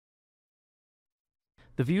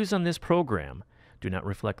The views on this program do not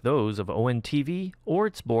reflect those of ONTV or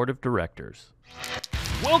its board of directors.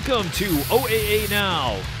 Welcome to OAA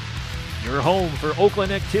Now, your home for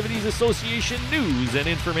Oakland Activities Association news and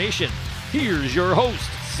information. Here's your host,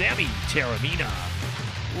 Sammy Taramina.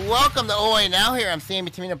 Welcome to OAA Now. Here I'm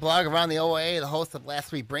Sammy Taramina, blogger around the OAA, the host of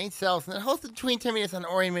Last Week Brain Cells, and the host of Between 10 Minutes on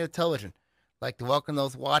Orion Media Television. I'd like to welcome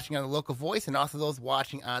those watching on the local voice and also those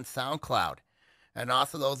watching on SoundCloud and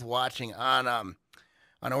also those watching on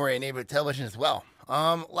Orion Neighborhood Television as well.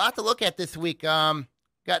 A lot to look at this week. Got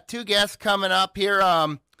two guests coming up here.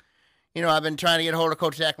 I've been trying to get a hold of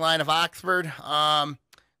Coach Zach Lyon of Oxford. So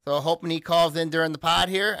hoping he calls in during the pod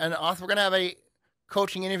here. And also we're going to have a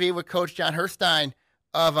coaching interview with Coach John Herstein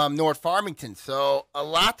of North Farmington. So a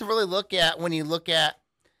lot to really look at when you look at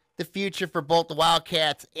the future for both the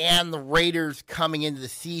Wildcats and the Raiders coming into the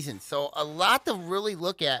season. So a lot to really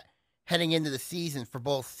look at heading into the season for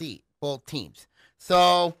both teams.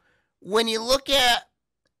 So when you look at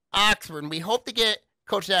Oxford, and we hope to get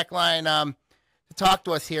Coach Zach Lyon to talk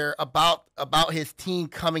to us here about his team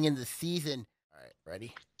coming into the season. All right,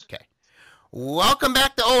 ready? Okay. Welcome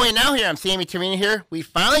back to OA Now here. I'm Sammy Taramina here. We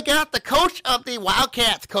finally got the coach of the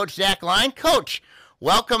Wildcats, Coach Zach Lyon. Coach,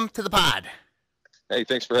 welcome to the pod. Hey,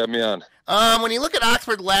 thanks for having me on. When you look at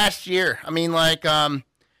Oxford last year, 1-8,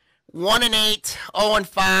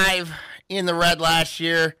 0-5 in the red last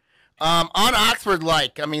year. On Oxford,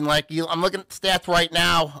 I'm looking at stats right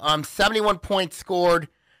now. 71 points scored,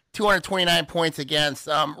 229 points against.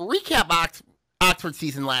 Recap Oxford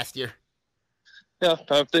season last year. Yeah,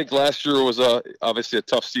 I think last year was obviously a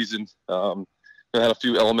tough season. We had a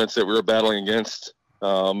few elements that we were battling against,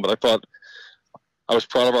 but I thought I was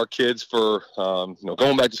proud of our kids for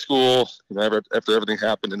going back to school after everything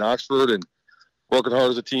happened in Oxford and working hard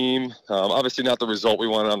as a team. Obviously, not the result we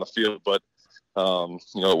wanted on the field, but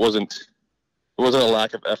it wasn't a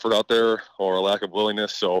lack of effort out there or a lack of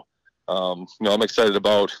willingness. So, I'm excited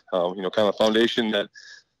about, kind of the foundation that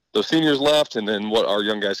those seniors left and then what our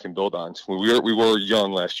young guys can build on. We were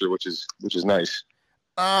young last year, which is nice.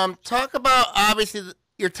 Talk about, obviously,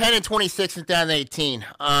 you're 10-26 in 2018.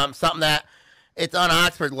 Something that it's on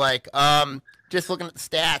Oxford, just looking at the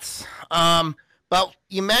stats. But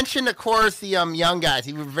you mentioned, of course, the young guys.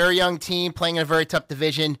 You were a very young team playing in a very tough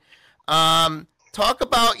division. Talk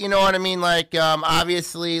about,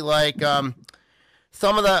 obviously,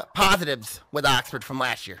 some of the positives with Oxford from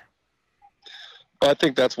last year. I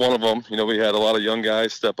think that's one of them. We had a lot of young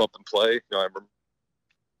guys step up and play. I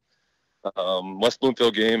remember West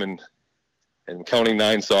Bloomfield game and counting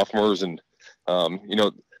 9 sophomores, and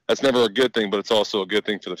that's never a good thing, but it's also a good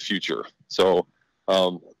thing for the future. So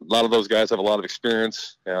a lot of those guys have a lot of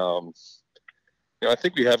experience. I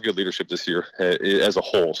think we have good leadership this year as a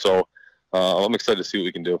whole. So I'm excited to see what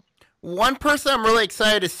we can do. One person I'm really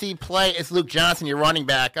excited to see play is Luke Johnson, your running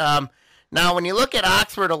back. Now, when you look at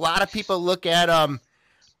Oxford, a lot of people look at, I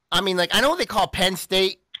know what they call Penn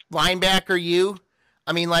State linebacker U.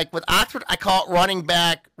 With Oxford, I call it running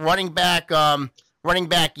back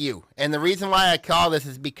U. And the reason why I call this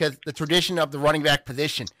is because the tradition of the running back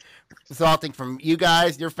position, resulting from you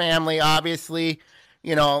guys, your family, obviously,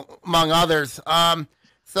 among others. And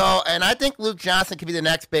I think Luke Johnson could be the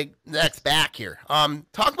next back here.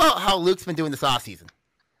 Talk about how Luke's been doing this offseason.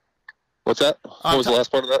 What's that? What was the last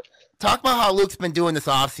part of that? Talk about how Luke's been doing this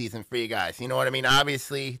offseason for you guys. You know what I mean?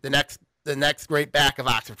 Obviously, the next great back of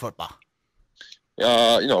Oxford football.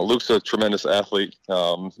 Luke's a tremendous athlete.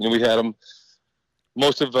 We had him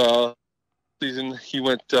most of season. He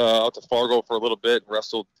went out to Fargo for a little bit,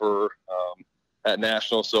 wrestled for at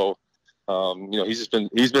National. So, he's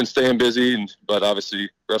been staying busy, but obviously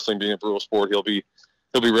wrestling being a brutal sport, he'll be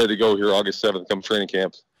ready to go here August 7th, come training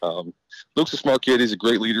camp. Luke's a smart kid. He's a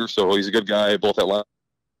great leader, so he's a good guy, both at line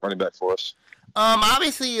running back for us.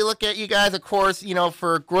 Obviously, you look at you guys, of course,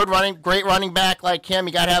 for great running back like him,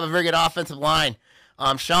 you got to have a very good offensive line.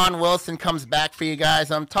 Sean Wilson comes back for you guys.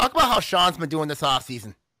 Talk about how Sean's been doing this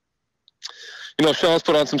offseason. Sean's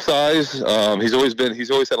put on some size. He's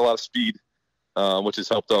always had a lot of speed, which has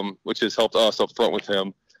helped us up front with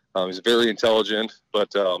him. He's very intelligent,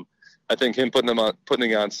 but I think him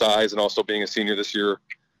putting on size and also being a senior this year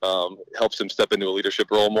helps him step into a leadership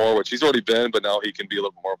role more, which he's already been, but now he can be a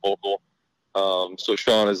little more vocal. So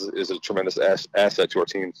Sean is a tremendous asset to our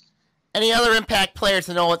team. Any other impact players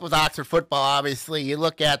to know with Oxford football? Obviously, you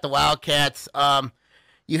look at the Wildcats.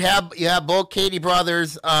 You have both Katie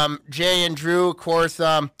brothers, Jay and Drew, of course.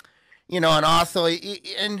 And also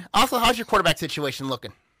how's your quarterback situation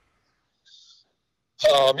looking?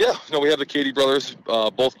 We have the Katie brothers,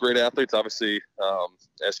 both great athletes. Obviously,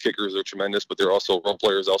 as kickers, they're tremendous, but they're also role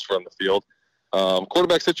players elsewhere on the field.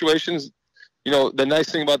 Quarterback situations, the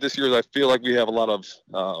nice thing about this year is I feel like we have a lot of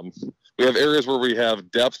we have areas where we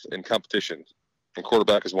have depth and competition, and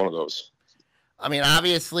quarterback is one of those. I mean,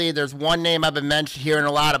 obviously, there's one name I've been hearing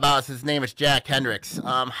a lot about. His name is Jack Hendricks.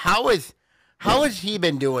 How has he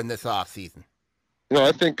been doing this offseason?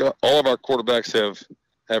 I think all of our quarterbacks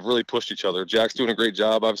have really pushed each other. Jack's doing a great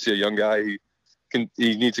job. Obviously, a young guy. He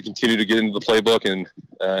needs to continue to get into the playbook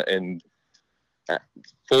and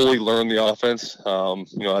fully learn the offense.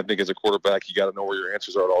 I think as a quarterback, you got to know where your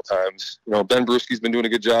answers are at all times. Ben Brewski's been doing a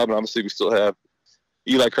good job, and obviously we still have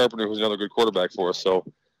Eli Carpenter, who's another good quarterback for us. So,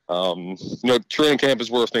 training camp is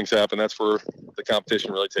where things happen. That's where the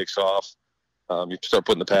competition really takes off. You start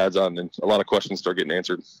putting the pads on, and a lot of questions start getting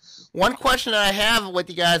answered. One question that I have with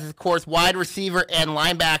you guys is, of course, wide receiver and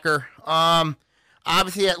linebacker.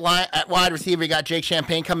 Obviously, at wide receiver, you got Jake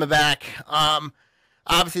Champagne coming back.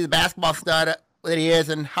 Obviously, the basketball stud that he is.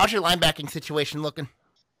 And how's your linebacking situation looking?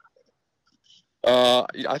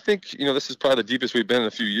 I think this is probably the deepest we've been in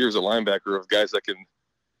a few years at linebacker, of guys that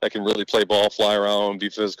can really play ball, fly around, be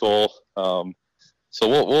physical. So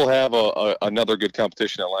we'll have another good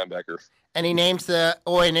competition at linebacker. Any names the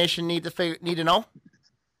OAA Nation need to know?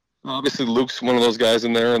 Obviously, Luke's one of those guys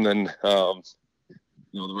in there, and then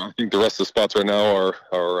I think the rest of the spots right now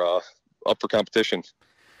are up for competition.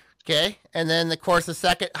 Okay, and then of course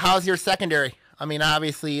how's your secondary? I mean,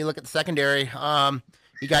 obviously you look at the secondary.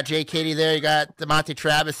 You got Jay Katie there, you got DeMonte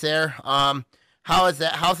Travis there. How's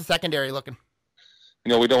the secondary looking?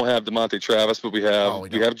 We don't have DeMonte Travis, but we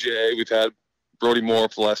have Jay. We've had Brody Moore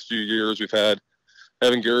for the last few years. We've had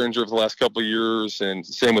Evan Geringer for the last couple of years, and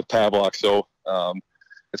same with Pavlok. So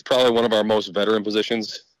it's probably one of our most veteran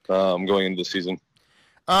positions going into the season.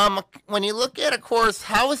 When you look at, of course,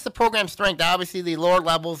 how is the program strength? Obviously, the lower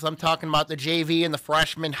levels, I'm talking about the JV and the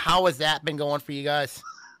freshmen. How has that been going for you guys?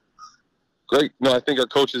 Great. No, I think our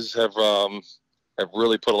coaches have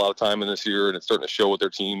really put a lot of time in this year, and it's starting to show with their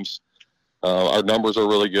teams. Our numbers are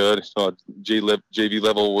really good. JV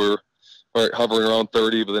level, we're hovering around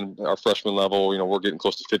 30, but then our freshman level, we're getting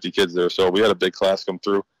close to 50 kids there. So we had a big class come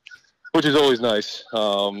through, which is always nice.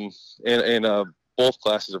 And both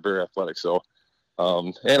classes are very athletic. So,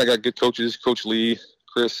 and I got good coaches. Coach Lee,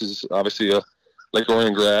 Chris is obviously a Lake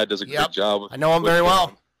Orion grad, does a great job. I know him very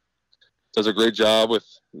well. Does a great job with,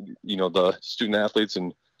 the student athletes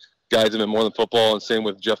and guides them in more than football. And same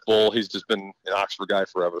with Jeff Bull. He's just been an Oxford guy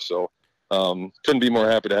forever. So couldn't be more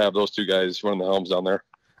happy to have those two guys running the helms down there.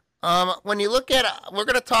 When you look at, we're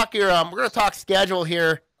going to talk schedule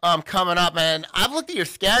here, coming up, and I've looked at your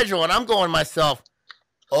schedule and I'm going myself,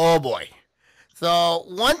 oh boy. So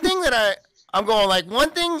one thing that I'm going to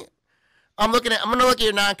look at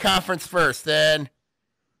your non-conference first, and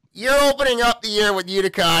you're opening up the year with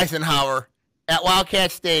Utica Eisenhower at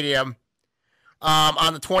Wildcat Stadium,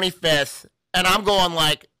 on the 25th, and I'm going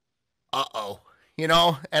like, uh-oh, and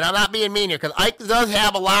I'm not being mean here because Ike does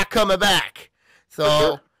have a lot coming back.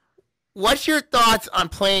 So what's your thoughts on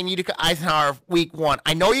playing Utica Eisenhower week 1?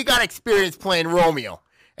 I know you got experience playing Romeo,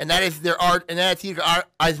 and that's Utica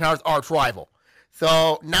Eisenhower's arch rival.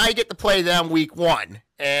 So now you get to play them week 1,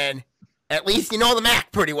 and at least you know the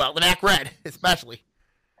MAC pretty well, the MAC Red especially.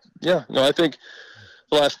 Yeah, no, I think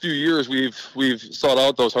the last few years we've sought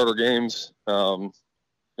out those harder games. And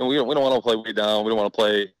we don't want to play way down. We don't want to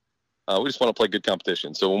play. We just want to play good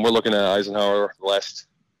competition. So when we're looking at Eisenhower, the last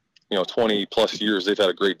 20 plus years, they've had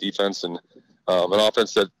a great defense and an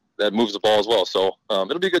offense that moves the ball as well. So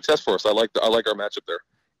it'll be a good test for us. I like our matchup there.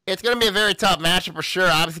 It's going to be a very tough matchup for sure.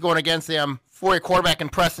 Obviously going against the 4-year quarterback in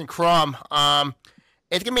Preston Crum.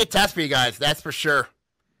 It's going to be a test for you guys. That's for sure.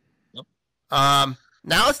 Yep.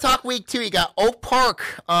 Now let's talk week 2. You got Oak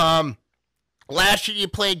Park. Last year you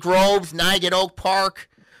played Groves. Now you get Oak Park.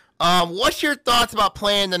 What's your thoughts about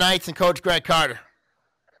playing the Knights and Coach Greg Carter?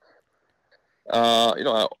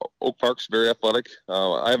 Oak Park's very athletic.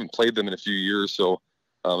 I haven't played them in a few years, so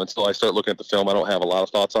until I start looking at the film, I don't have a lot of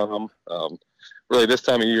thoughts on them. Really, this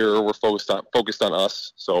time of year, we're focused on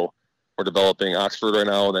us. So we're developing Oxford right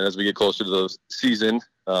now, and then as we get closer to the season,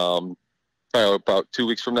 probably about 2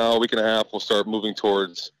 weeks from now, a week and a half, we'll start moving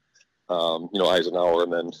towards, Eisenhower,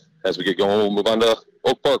 and then as we get going, we'll move on to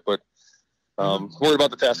Oak Park. But worried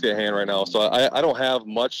about the task at hand right now, so I don't have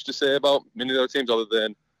much to say about many of the other teams other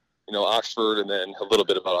than Oxford, and then a little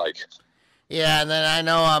bit about Ike. Yeah, and then I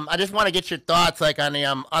know I just want to get your thoughts on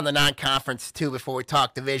the non-conference too before we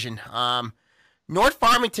talk division. North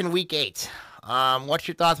Farmington week 8. What's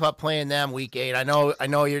your thoughts about playing them week 8? I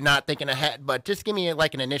know you're not thinking ahead, but just give me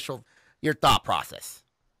an initial your thought process.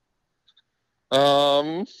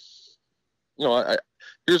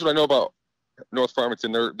 Here's what I know about North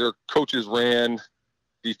Farmington, their coaches ran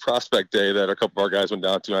the prospect day that a couple of our guys went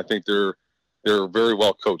down to. And I think they're very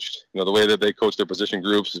well coached. You know, the way that they coach their position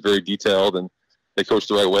groups is very detailed, and they coach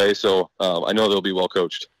the right way. So I know they'll be well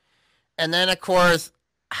coached. And then, of course,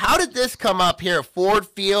 how did this come up here at Ford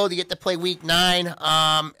Field? You get to play Week 9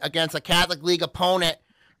 against a Catholic League opponent.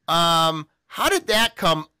 How did that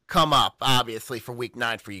come up, obviously, for Week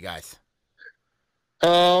 9 for you guys? You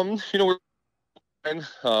know,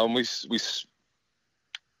 we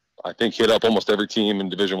I think hit up almost every team in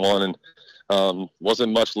Division I, and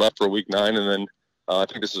wasn't much left for Week 9. And then I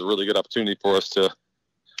think this is a really good opportunity for us to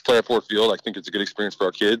play at Ford Field. I think it's a good experience for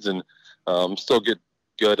our kids, and still get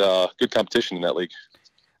good competition in that league.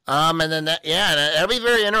 And then that'll be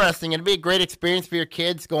very interesting. It'll be a great experience for your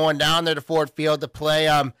kids going down there to Ford Field to play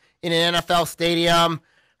in an NFL stadium,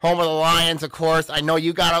 home of the Lions, of course. I know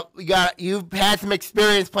you've had some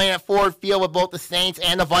experience playing at Ford Field with both the Saints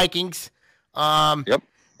and the Vikings. Yep.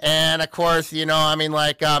 And of course, you know, I mean,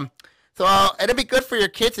 like, so it'll be good for your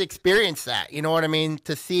kids to experience that. You know what I mean?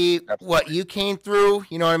 To see what you came through.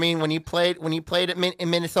 You know what I mean? When you played in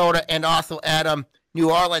Minnesota and also at New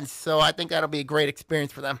Orleans. So I think that'll be a great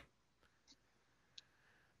experience for them.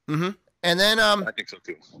 Mm-hmm. And then I think so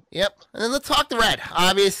too. Yep. And then let's talk the Red.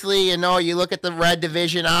 Obviously, you know, you look at the Red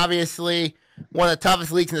division, obviously one of the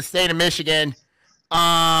toughest leagues in the state of Michigan. So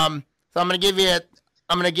I'm gonna give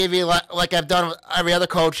you like I've done with every other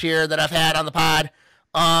coach here that I've had on the pod.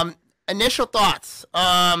 Initial thoughts.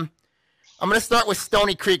 I'm gonna start with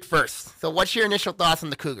Stony Creek first. So what's your initial thoughts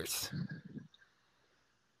on the Cougars?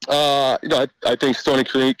 You know, I think Stony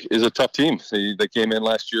Creek is a tough team. They came in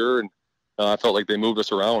last year, and I felt like they moved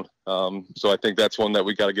us around. So I think that's one that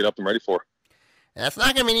we got to get up and ready for. And that's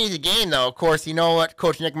not going to be an easy game, though. Of course, you know what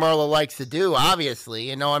Coach Nick Merlo likes to do, obviously.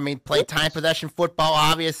 You know, I mean, play time possession football,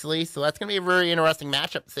 obviously. So that's going to be a very interesting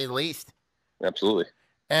matchup, to say the least. Absolutely.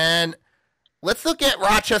 And let's look at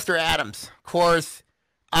Rochester Adams. Of course,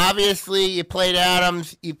 obviously, you played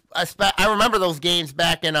Adams. I remember those games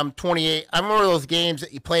back in 28. I remember those games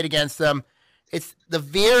that you played against them. The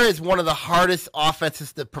Veer is one of the hardest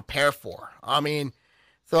offenses to prepare for. I mean,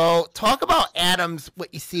 so talk about Adams,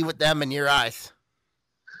 what you see with them in your eyes.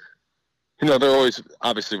 You know, they're always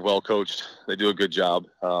obviously well coached. They do a good job.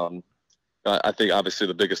 I think obviously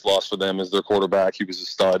the biggest loss for them is their quarterback. He was a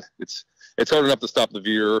stud. It's hard enough to stop the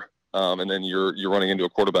Veer, and then you're running into a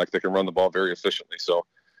quarterback that can run the ball very efficiently. So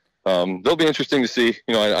they'll be interesting to see.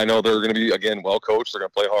 You know, I know they're going to be, again, well coached. They're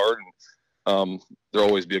going to play hard, and there'll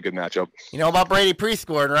always be a good matchup. You know about Brady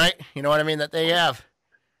Prescorn, right? You know what I mean, that they have.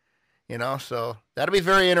 You know, so that'll be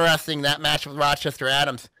very interesting, that match with Rochester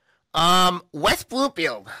Adams. West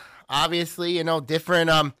Bloomfield, obviously, you know,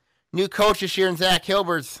 different new coach this year in Zach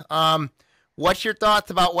Hilbert's. What's your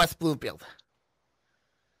thoughts about West Bloomfield?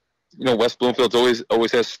 You know, West Bloomfield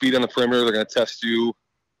always has speed on the perimeter. They're going to test you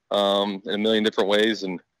in a million different ways,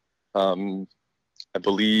 and I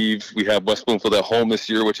believe we have West Bloomfield at home this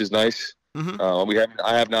year, which is nice. Mm-hmm.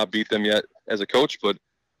 I have not beat them yet as a coach, but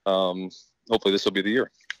hopefully this will be the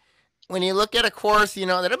year. When you look at a course, you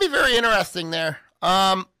know, that'll be very interesting there.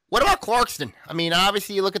 What about Clarkston? I mean,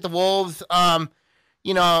 obviously you look at the Wolves,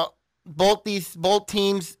 you know, both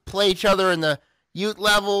teams play each other in the youth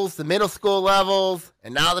levels, the middle school levels,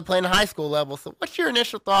 and now they're playing the high school level. So what's your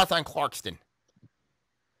initial thoughts on Clarkston?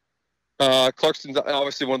 Clarkston's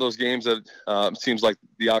obviously one of those games that seems like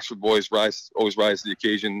the Oxford boys always rise to the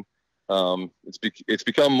occasion. It's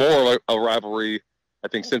become more of a rivalry, I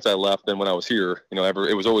think, since I left than when I was here. You know,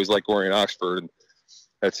 it was always like Orion and Oxford, and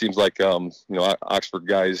it seems like you know, Oxford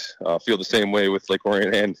guys feel the same way with Lake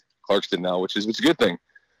Orion and Clarkston now, which is a good thing.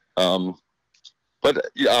 But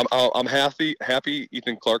yeah, I'm happy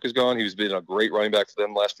Ethan Clark is gone. He's been a great running back for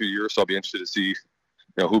them the last few years, so I'll be interested to see, you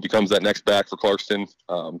know, who becomes that next back for Clarkston.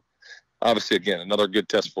 Obviously, again, another good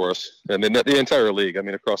test for us, and then the entire league. I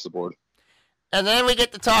mean, across the board. And then we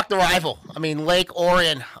get to talk the rival. I mean, Lake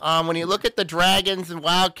Orion. When you look at the Dragons and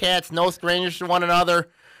Wildcats, no strangers to one another.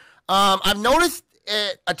 I've noticed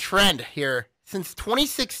a trend here. Since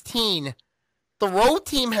 2016, the road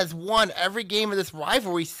team has won every game of this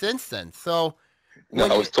rivalry since then. So,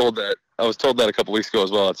 I was told that a couple weeks ago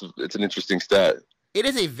as well. It's an interesting stat. It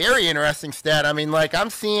is a very interesting stat. I mean, like I'm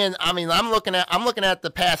looking at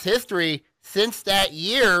the past history since that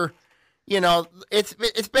year. You know, it's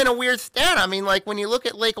been a weird stat. I mean, like when you look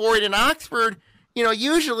at Lake Orion and Oxford, you know,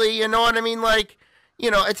 usually, you know what I mean, like,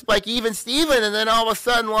 you know, it's like even Steven, and then all of a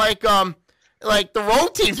sudden, like the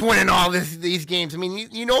road team's winning all these games. I mean,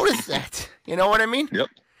 you notice that. You know what I mean? Yep.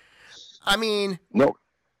 I mean, no.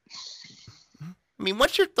 I mean,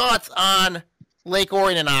 what's your thoughts on Lake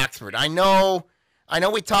Orion and Oxford? I know, I know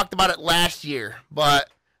we talked about it last year, but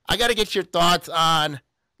I got to get your thoughts on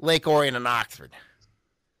Lake Orion and Oxford.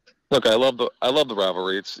 Look, I love the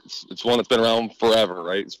rivalry. It's one that's been around forever,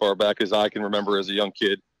 right? As far back as I can remember as a young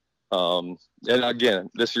kid. And again,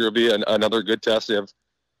 this year will be another good test. They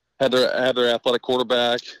had their athletic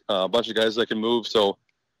quarterback, a bunch of guys that can move. So,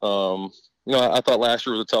 I thought last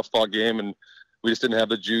year was a tough fought game, and we just didn't have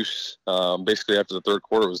the juice. Basically, after the third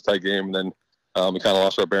quarter, it was a tight game, and then we kind of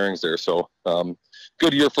lost our bearings there. So,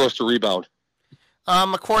 good year for us to rebound.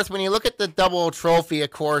 Of course, when you look at the double trophy,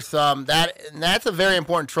 of course, that's a very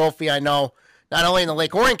important trophy, I know, not only in the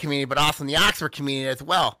Lake Orion community, but also in the Oxford community as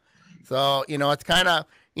well. So, it's kind of,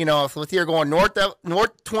 so it's either going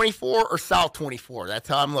north 24 or south 24. That's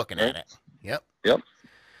how I'm looking at it. Yep.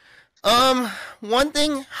 One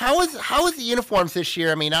thing, how is the uniforms this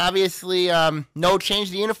year? I mean, obviously, no change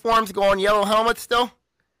to the uniforms, going yellow helmets still?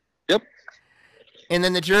 Yep. And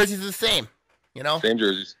then the jerseys are the same, Same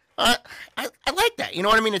jerseys. I like that. You know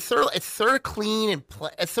what I mean? It's sort of clean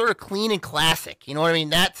and classic. You know what I mean?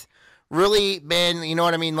 That's really been, you know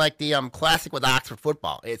what I mean, like the classic with Oxford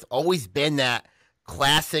football. It's always been that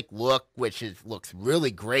classic look, which looks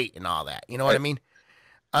really great and all that. You know what I mean?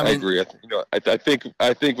 I agree. I think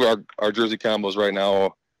our jersey combos right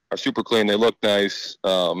now are super clean. They look nice,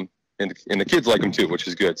 and the kids like them too, which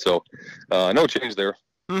is good. So no change there.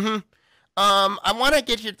 Mm-hmm. I want to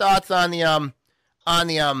get your thoughts on the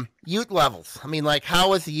youth levels. I mean, like,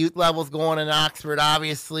 how is the youth levels going in Oxford?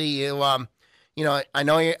 Obviously, I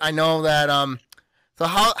know that. So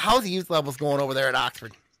how's the youth levels going over there at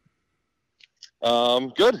Oxford?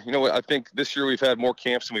 Good. I think this year we've had more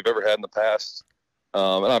camps than we've ever had in the past.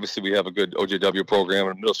 And obviously we have a good OJW program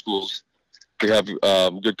in middle schools. We have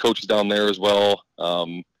good coaches down there as well.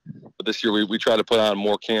 But this year we try to put on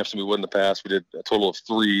more camps than we would in the past. We did a total of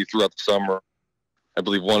 3 throughout the summer. I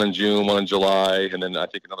believe 1 in June, 1 in July, and then I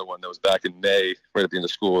think another one that was back in May, right at the end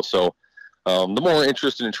of school. So the more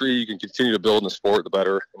interest and intrigue you can continue to build in the sport, the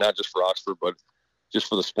better, not just for Oxford, but just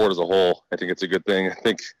for the sport as a whole. I think it's a good thing. I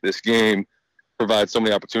think this game provides so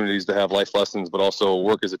many opportunities to have life lessons, but also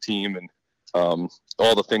work as a team and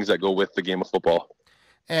all the things that go with the game of football.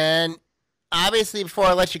 And obviously, before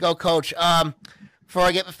I let you go, Coach, before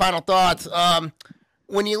I get the final thoughts,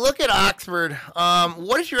 when you look at Oxford,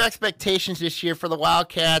 what is your expectations this year for the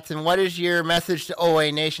Wildcats, and what is your message to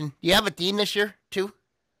OAA Nation? Do you have a theme this year, too?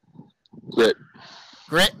 Grit.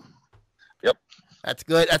 Yep. That's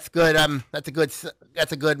good. That's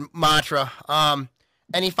a good mantra.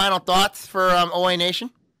 Any final thoughts for OAA Nation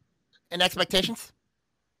and expectations?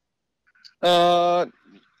 I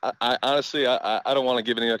honestly don't want to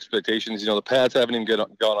give any expectations. The pads haven't even gone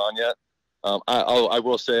on yet. I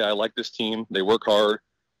will say I like this team. They work hard.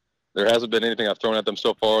 There hasn't been anything I've thrown at them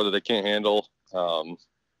so far that they can't handle.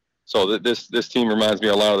 So this team reminds me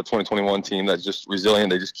a lot of the 2021 team that's just resilient.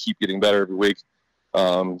 They just keep getting better every week.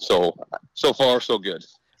 So far, so good.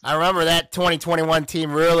 I remember that 2021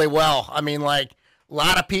 team really well. I mean, like, a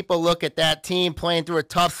lot of people look at that team playing through a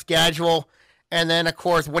tough schedule, and then, of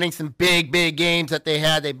course, winning some big games that they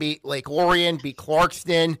had. They beat Lake Orion, beat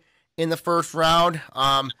Clarkston in the first round.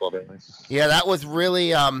 Yeah, that was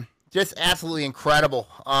really just absolutely incredible,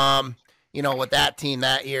 with that team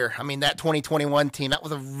that year. I mean, that 2021 team, that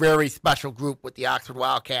was a very special group with the Oxford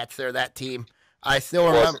Wildcats there, that team. I still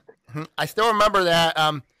remember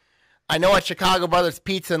that. I know at Chicago Brothers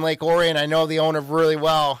Pizza in Lake Orion, I know the owner really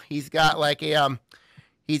well. He's got like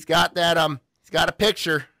he's got a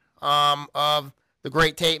picture of the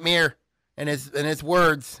great Tate Meir and his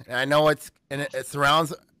words. And I know it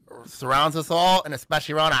surrounds us all, and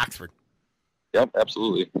especially around Oxford. Yep,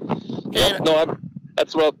 absolutely.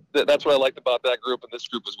 That's what I liked about that group and this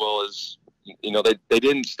group as well is, they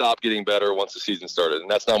didn't stop getting better once the season started, and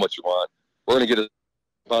that's not what you want. We're going to get as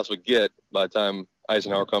possibly get by the time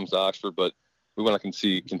Eisenhower comes to Oxford, but we want to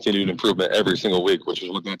see continued improvement every single week, which is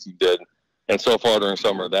what that team did. And so far during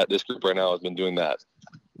summer, this group right now has been doing that.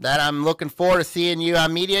 That I'm looking forward to seeing you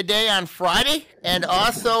on Media Day on Friday. And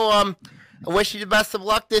also, I wish you the best of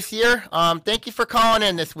luck this year. Thank you for calling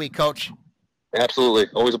in this week, Coach. Absolutely.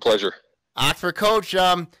 Always a pleasure. Oxford coach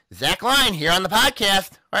Zach Line here on the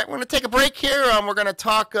podcast. All right, we're going to take a break here. We're going to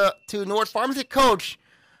talk to North Farmington coach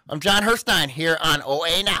John Herstein here on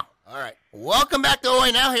OAA Now. All right, welcome back to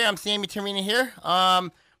OAA Now here. I'm Sammy Termina here.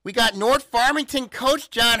 We got North Farmington coach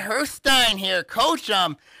John Herstein here. Coach,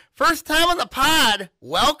 first time on the pod.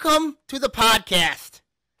 Welcome to the podcast.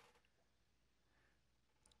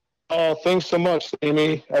 Oh, thanks so much,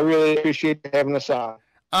 Sammy. I really appreciate having us on.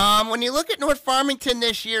 When you look at North Farmington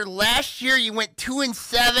this year, last year you went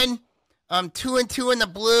 2-7, 2-2 in the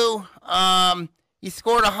blue. You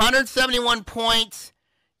scored 171 points.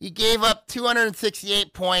 You gave up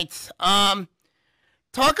 268 points.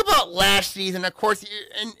 Talk about last season. Of course,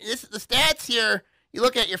 the stats here, you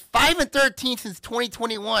look at, you're 5-13 since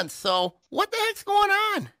 2021. So what the heck's going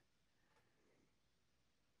on?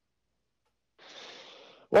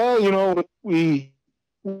 Well, we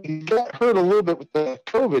got hurt a little bit with the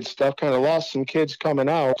COVID stuff, kind of lost some kids coming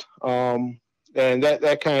out. And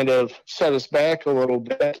that kind of set us back a little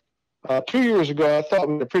bit. 2 years ago, I thought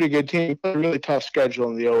we were a pretty good team. A really tough schedule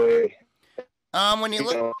in the OAA. When you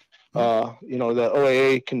look, the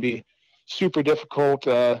OAA can be super difficult.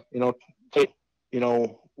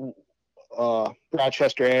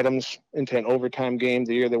 Rochester Adams into an overtime game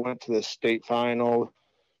the year they went to the state final.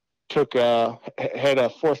 Had a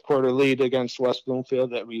fourth quarter lead against West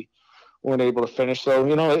Bloomfield that we weren't able to finish. So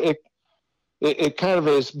it kind of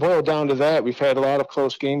is boiled down to that. We've had a lot of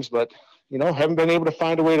close games, but haven't been able to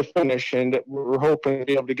find a way to finish, and we're hoping to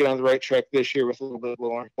be able to get on the right track this year with a little bit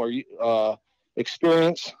more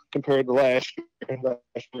experience compared to last year.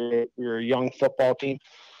 Last year, we were a young football team,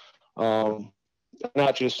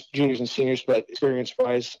 not just juniors and seniors, but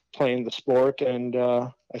experience-wise playing the sport, and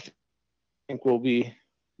I think we'll be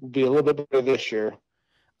a little bit better this year.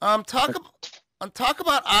 Talk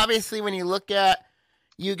about obviously when you look at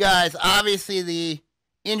you guys, obviously the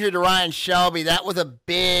injury to Ryan Shelby, that was a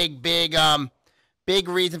big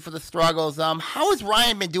reason for the struggles. How has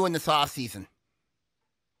Ryan been doing this offseason?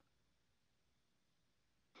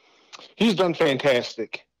 He's done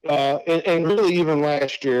fantastic. And really even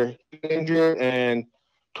last year, injured and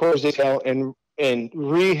towards his health and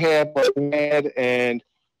rehab and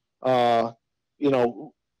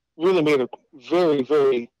really made a very,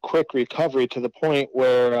 very quick recovery to the point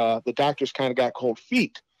where the doctors kind of got cold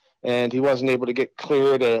feet. And he wasn't able to get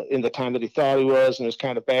cleared in the time that he thought he was, and it was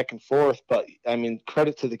kind of back and forth. But, I mean,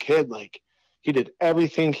 credit to the kid. Like, he did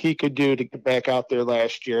everything he could do to get back out there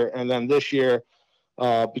last year. And then this year,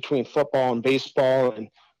 between football and baseball and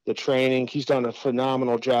the training, he's done a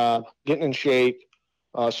phenomenal job getting in shape,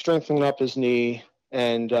 strengthening up his knee,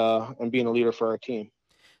 and being a leader for our team.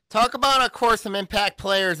 Talk about, of course, some impact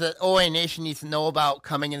players that OAA Nation needs to know about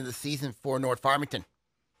coming into the season for North Farmington.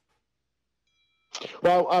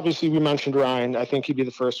 Well, obviously we mentioned Ryan. I think he'd be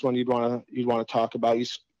the first one you'd want to talk about.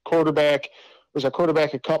 He's was a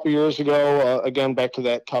quarterback a couple years ago. Again, back to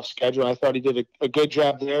that tough schedule. I thought he did a good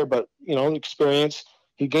job there, but experience.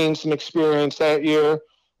 He gained some experience that year,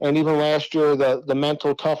 and even last year, the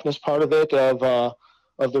mental toughness part of it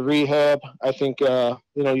of the rehab. I think I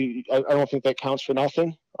don't think that counts for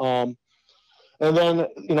nothing. And then,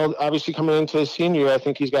 obviously coming into his senior year, I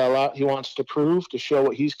think he's got a lot he wants to prove, to show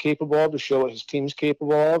what he's capable of, to show what his team's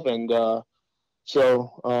capable of. And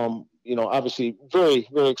obviously very,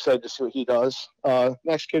 very excited to see what he does.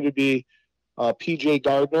 Next kid would be P.J.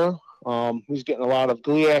 Gardner. He's getting a lot of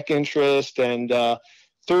GLIAC interest and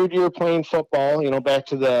third year playing football, back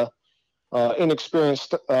to the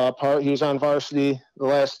inexperienced part. He was on varsity the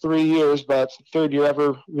last 3 years, but third year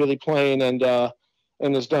ever really playing, and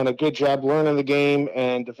has done a good job learning the game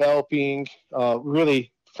and developing.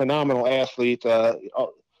 Really phenomenal athlete,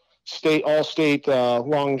 all-state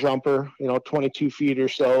long jumper, 22 feet or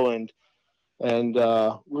so, and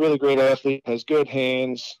really great athlete, has good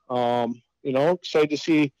hands. Excited to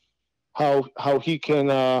see how he can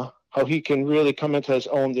really come into his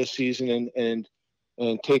own this season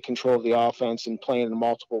and take control of the offense and playing in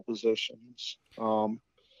multiple positions. And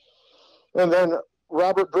then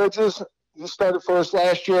Robert Bridges, he started for us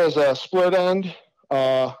last year as a split end.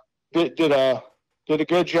 Did a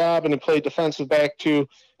good job, and he played defensive back too.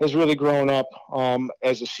 Has really grown up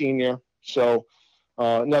as a senior. So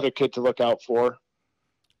another kid to look out for.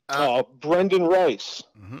 Brendan Rice.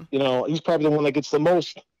 Mm-hmm. He's probably the one that gets the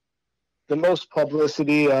most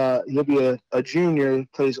publicity. He'll be a junior,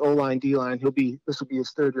 plays O-line, D-line. This will be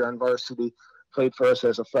his third year on varsity. Played for us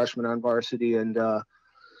as a freshman on varsity, and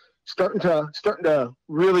starting to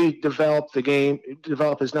really develop the game,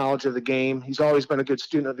 develop his knowledge of the game. He's always been a good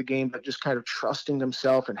student of the game, but just kind of trusting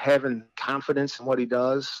himself and having confidence in what he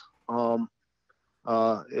does. He's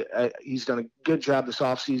done a good job this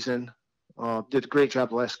offseason. Did a great job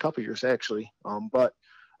the last couple of years, actually. But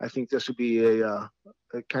I think this would be a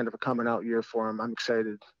kind of a coming out year for him. I'm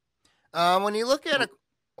excited. When you look at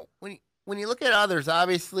when you look at others,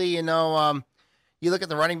 obviously, you look at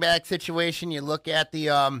the running back situation. You look at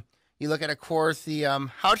of course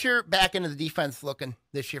how's your back end of the defense looking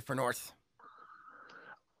this year for North?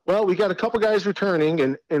 Well, we got a couple guys returning,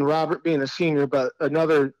 and Robert being a senior, but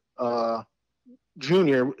another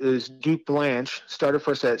junior is Duke Blanche. Started for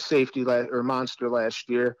us at safety or monster last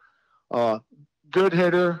year. Good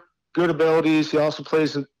hitter, good abilities. He also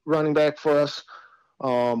plays running back for us,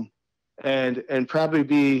 and probably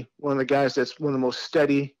be one of the guys that's one of the most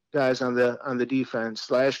steady guys on the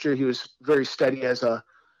defense. Last year he was very steady as a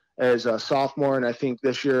sophomore, and I think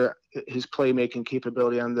this year his playmaking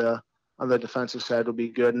capability on the defensive side will be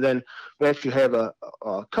good. And then we actually have a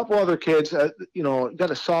couple other kids.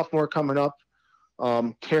 Got a sophomore coming up,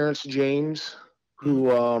 Terrence James,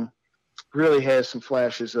 who really has some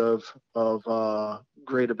flashes of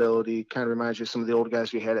great ability. Kind of reminds you of some of the old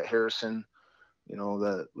guys we had at Harrison,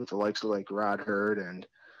 with the likes of like Rod Hurd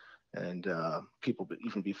and people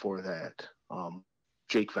even before that.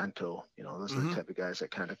 Jake Vento, those are the type of guys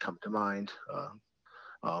that kind of come to mind.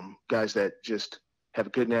 Guys that just have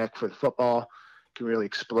a good knack for the football, can really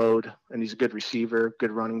explode, and he's a good receiver,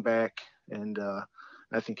 good running back, and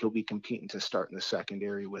I think he'll be competing to start in the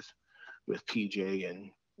secondary with PJ and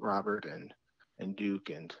Robert and Duke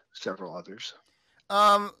and several others.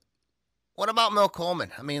 What about Mel Coleman?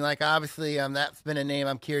 I mean, like, obviously, that's been a name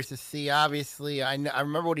I'm curious to see. Obviously, I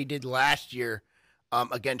remember what he did last year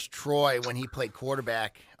against Troy when he played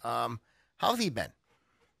quarterback. How's he been?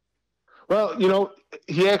 Well,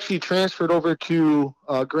 he actually transferred over to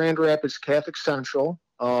Grand Rapids Catholic Central.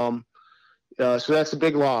 So that's a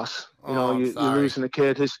big loss. You're losing a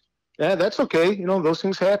kid. That's okay. Those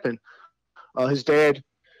things happen. His dad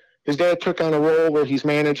took on a role where he's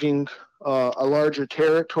managing a larger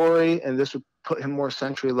territory, and this would put him more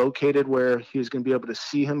centrally located where he was going to be able to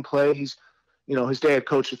see him play. His dad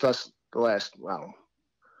coached with us the last,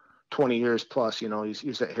 20 years plus. He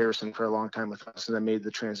was at Harrison for a long time with us and then made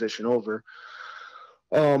the transition over.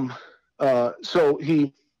 So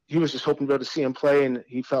he was just hoping to be able to see him play, and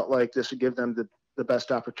he felt like this would give them the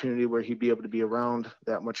best opportunity where he'd be able to be around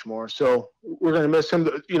that much more. So we're going to miss him.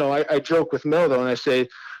 I joke with Mel, though, and I say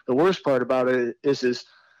the worst part about it is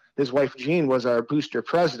his wife, Jean, was our booster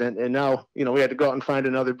president. And now, we had to go out and find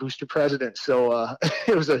another booster president. So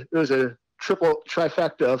it was a triple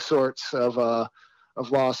trifecta of sorts of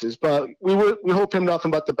losses, but we hope him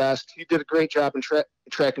nothing but the best. He did a great job in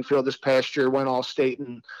track and field this past year, went all state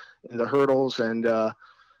in the hurdles. And I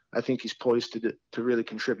think he's poised to really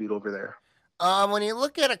contribute over there. When you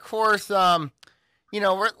look at, of course,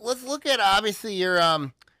 let's look at obviously your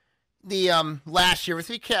last year. Let's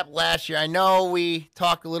recap last year. I know we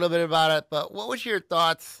talked a little bit about it, but what was your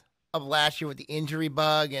thoughts of last year with the injury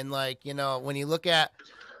bug and when you look at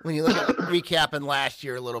recapping last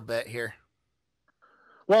year a little bit here?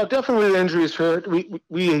 Well, definitely the injuries hurt.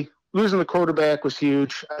 We losing the quarterback was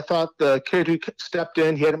huge. I thought the kid who stepped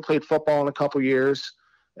in, he hadn't played football in a couple years,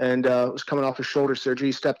 and was coming off a shoulder surgery.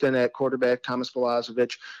 He stepped in at quarterback, Thomas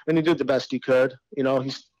Balazovic, and he did the best he could. He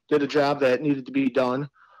did a job that needed to be done.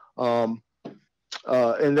 And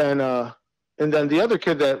then the other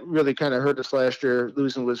kid that really kind of hurt us last year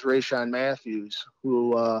losing was Rayshawn Matthews,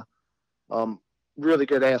 who really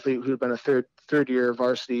good athlete who'd been a third year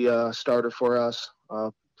varsity starter for us,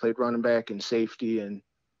 played running back and safety, and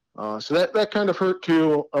so that kind of hurt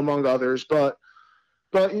too, among others. But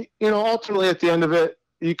ultimately at the end of it,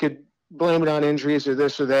 you could blame it on injuries or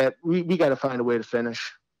this or that. We got to find a way to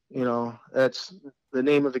finish. That's the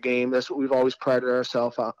name of the game. That's what we've always prided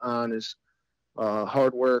ourselves on is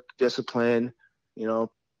hard work, discipline,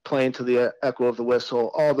 playing to the echo of the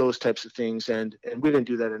whistle, all those types of things. And we didn't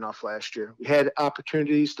do that enough last year. We had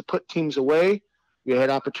opportunities to put teams away. We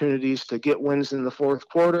had opportunities to get wins in the fourth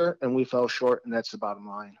quarter, and we fell short, and that's the bottom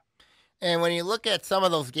line. And when you look at some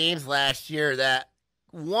of those games last year, that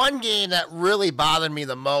one game that really bothered me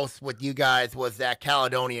the most with you guys was that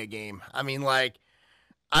Caledonia game. I mean,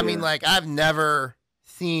 I've never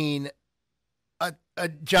seen a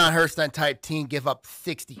John Hurston type team give up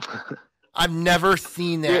 60. I've never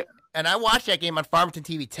seen that. Yeah. And I watched that game on Farmington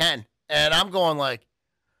TV 10, and I'm going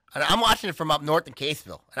and I'm watching it from up north in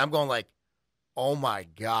Caseville, and I'm going oh my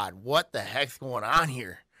God, what the heck's going on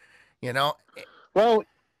here? Well,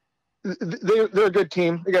 they're a good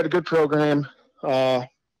team. They got a good program. They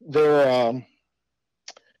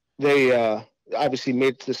obviously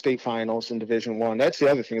made it to the state finals in Division I. That's the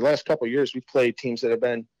other thing. The last couple of years, we've played teams that have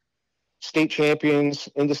been state champions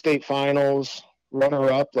in the state finals,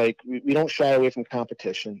 runner-up. We don't shy away from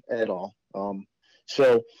competition at all.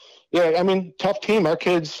 So, yeah, I mean, tough team. Our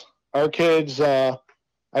kids.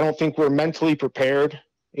 I don't think we're mentally prepared.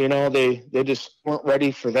 They just weren't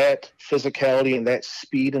ready for that physicality and that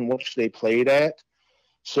speed in which they played at.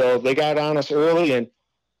 So they got on us early, and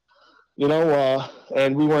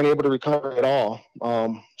and we weren't able to recover at all.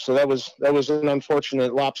 So that was an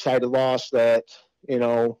unfortunate lopsided loss that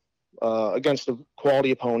against a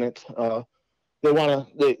quality opponent.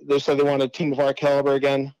 They said they want a team of our caliber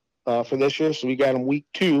again for this year. So we got them week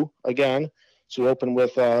 2 again. So we open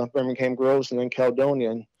with Birmingham Groves and then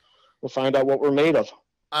Caledonia, and we'll find out what we're made of.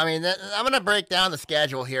 I mean, I'm going to break down the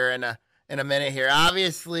schedule here in a minute here,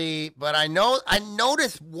 obviously. But I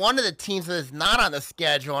noticed one of the teams that is not on the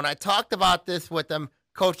schedule, and I talked about this with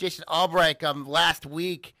Coach Jason Albright last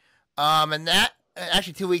week, and that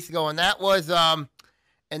actually 2 weeks ago, and that was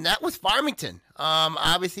Farmington.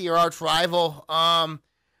 Obviously, your arch rival.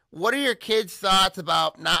 What are your kids' thoughts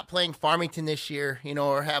about not playing Farmington this year,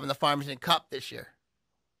 or having the Farmington Cup this year?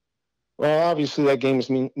 Well, obviously that game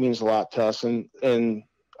means a lot to us, and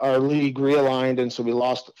our league realigned, and so we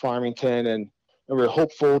lost Farmington, and we're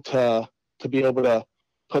hopeful to be able to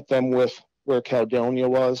put them with where Caledonia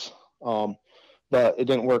was, but it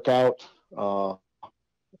didn't work out.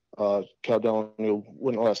 Caledonia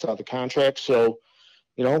wouldn't let us out of the contract, so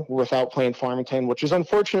we're without playing Farmington, which is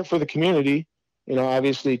unfortunate for the community.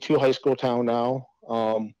 Obviously 2 high school town now.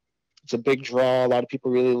 It's a big draw. A lot of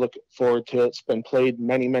people really look forward to it. It's been played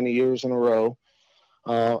many, many years in a row.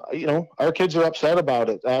 Our kids are upset about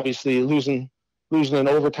it. Obviously losing in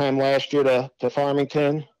overtime last year to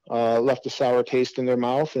Farmington left a sour taste in their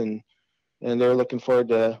mouth, and they're looking forward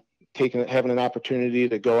to having an opportunity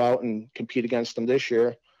to go out and compete against them this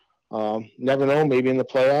year. Never know, maybe in the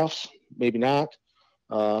playoffs, maybe not.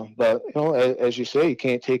 But as you say, you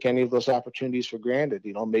can't take any of those opportunities for granted.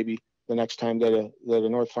 Maybe the next time that a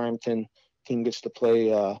North Farmington team gets to play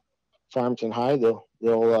Farmington High,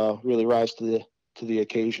 they'll really rise to the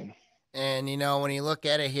occasion. And when you look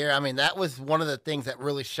at it here, I mean, that was one of the things that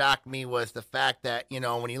really shocked me, was the fact that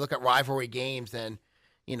when you look at rivalry games and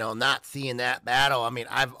not seeing that battle. I mean,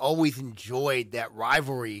 I've always enjoyed that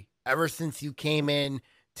rivalry ever since you came in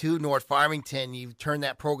to North Farmington. You've turned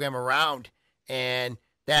that program around. And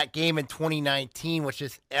that game in 2019 was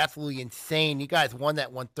just absolutely insane. You guys won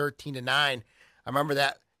that one 13-9. I remember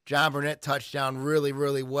that John Burnett touchdown really,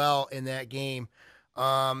 really well in that game.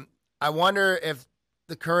 I wonder if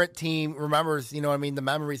the current team remembers, the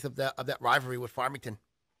memories of that rivalry with Farmington.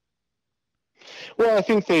 Well, I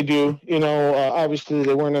think they do. Obviously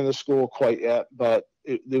they weren't in the school quite yet, but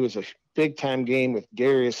there was a big-time game with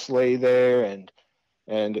Gary Slay there, and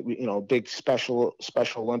big special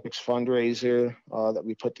Olympics fundraiser that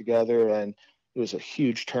we put together, and it was a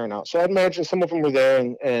huge turnout. So I'd imagine some of them were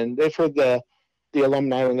there, and they've heard the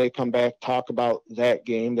alumni when they come back talk about that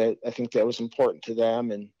game. That I think that was important to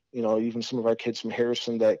them, and even some of our kids from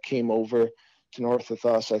Harrison that came over to North with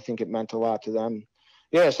us, I think it meant a lot to them.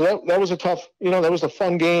 Yeah, so that was a tough, that was a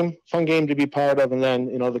fun game to be part of, and then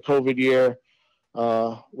the COVID year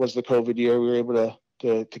was the COVID year. We were able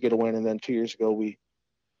to get a win, and then 2 years ago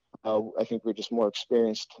I think we're just more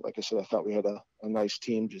experienced. Like I said, I thought we had a nice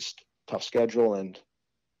team, just tough schedule, and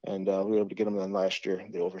we were able to get them. Then last year,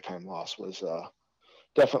 the overtime loss was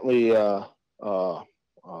definitely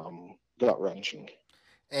gut-wrenching.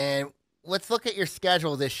 And let's look at your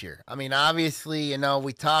schedule this year. I mean, obviously,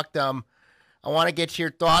 we talked. I want to get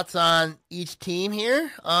your thoughts on each team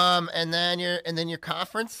here, and then your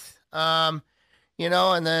conference. And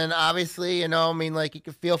then obviously, you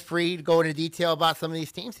can feel free to go into detail about some of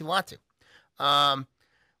these teams if you want to.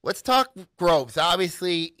 Let's talk Groves.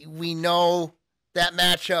 Obviously, we know that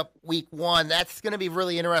matchup week 1. That's going to be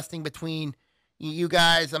really interesting between you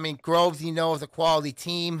guys. I mean, Groves, is a quality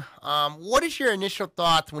team. What is your initial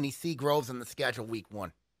thoughts when you see Groves on the schedule week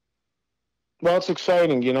 1? Well, it's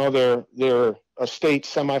exciting. They're a state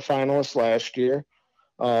semifinalist last year.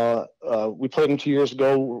 We played them 2 years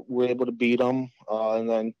ago. We were able to beat them. And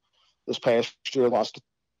then this past year lost a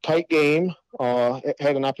tight game.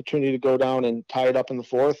 Had an opportunity to go down and tie it up in the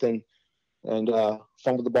 4th and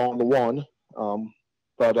fumbled the ball in the 1.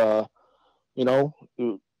 But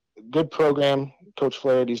good program. Coach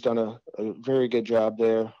Flaherty's done a very good job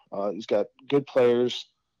there. He's got good players.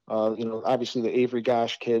 Obviously the Avery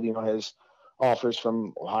Gosh kid, has offers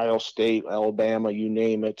from Ohio State, Alabama, you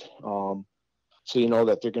name it. So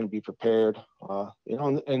that they're going to be prepared,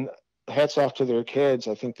 and hats off to their kids.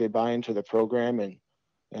 I think they buy into the program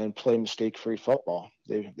and play mistake-free football.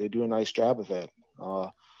 They do a nice job of that.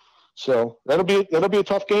 So that'll be a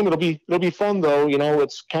tough game. It'll be fun though.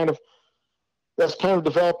 That's kind of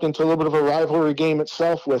developed into a little bit of a rivalry game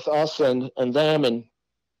itself with us and them, and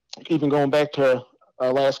even going back to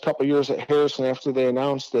our last couple of years at Harrison after they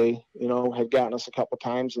announced they had gotten us a couple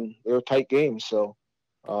times, and they were tight games. So.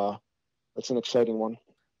 That's an exciting one.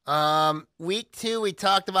 Week 2, we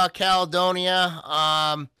talked about Caledonia.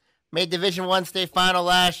 Made Division I state final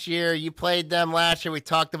last year. You played them last year. We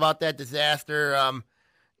talked about that disaster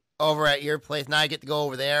over at your place. Now I get to go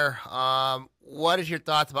over there. What is your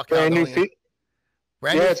thoughts about Caledonia?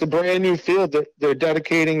 It's a brand new field. They're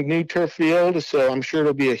dedicating new turf field, so I'm sure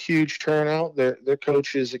it'll be a huge turnout. Their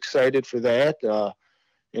coach is excited for that.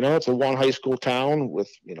 It's a one high school town with,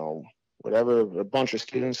 a bunch of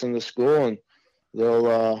students in the school, and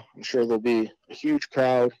I'm sure there'll be a huge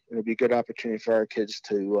crowd. It'll be a good opportunity for our kids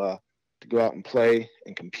to go out and play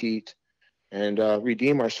and compete and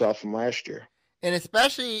redeem ourselves from last year. And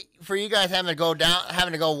especially for you guys having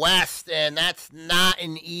to go west, and that's not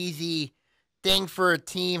an easy thing for a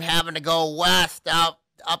team having to go west up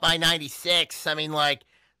I-96. I mean,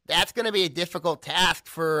 that's going to be a difficult task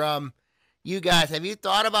for you guys. Have you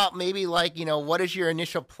thought about maybe what is your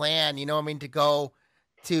initial plan? To go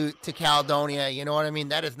to Caledonia. You know what I mean?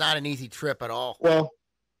 That is not an easy trip at all. Well,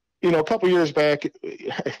 a couple years back,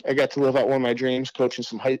 I got to live out one of my dreams, coaching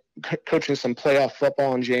some playoff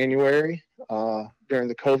football in January during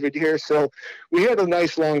the COVID year. So we had a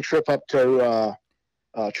nice long trip up to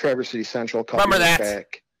Traverse City Central a couple years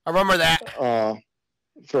back. I remember that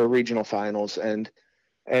for regional finals, and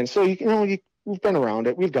so we've been around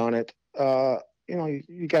it, we've done it.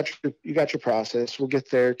 You got your process. We'll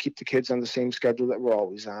get there, keep the kids on the same schedule that we're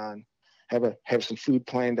always on, have some food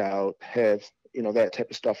planned out, have that type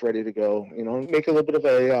of stuff ready to go. Make a little bit of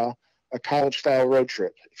a college style road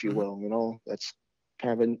trip, if you will. That's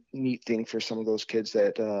kind of a neat thing for some of those kids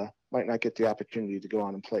that might not get the opportunity to go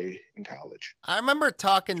on and play in college. I remember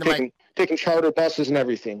talking to taking charter buses and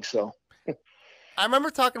everything. So I remember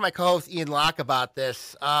talking to my co-host Ian Locke about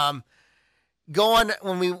this. When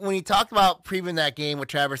he talked about previewing that game with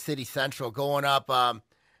Traverse City Central going up,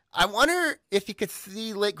 I wonder if you could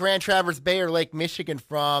see Lake Grand Traverse Bay or Lake Michigan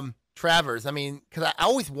from Traverse. I mean, because I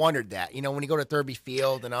always wondered that, when you go to Thurby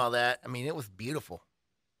Field and all that. I mean, it was beautiful.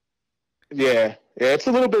 Yeah, it's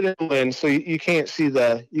a little bit inland, so you can't see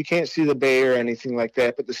the bay or anything like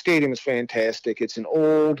that. But the stadium is fantastic. It's an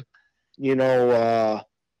old,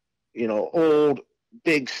 old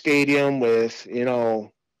big stadium with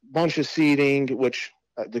bunch of seating, which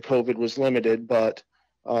the COVID was limited, but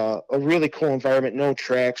a really cool environment. No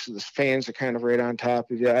tracks. The fans are kind of right on top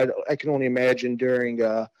of you. I can only imagine during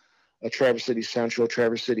a Traverse City Central,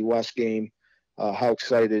 Traverse City West game, how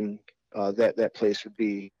exciting that place would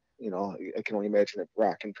be. I can only imagine it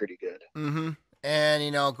rocking pretty good. Mm-hmm.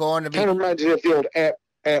 And going to be kind of reminds me of the old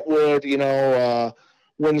Atwood,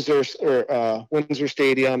 Windsor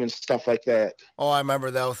Stadium and stuff like that. Oh, I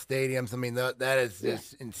remember those stadiums. I mean, that is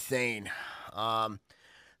just insane.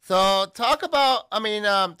 So talk about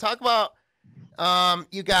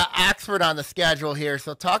you got Oxford on the schedule here.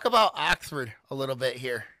 So talk about Oxford a little bit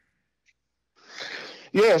here.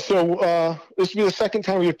 Yeah, so this will be the second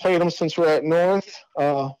time we've played them since we're at North.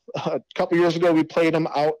 A couple years ago, we played them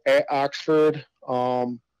out at Oxford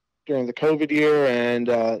during the COVID year, and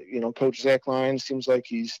Coach Zach Lyons seems like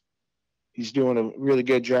he's doing a really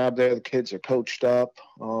good job there. The kids are coached up,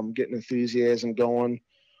 getting enthusiasm going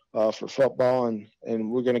for football, and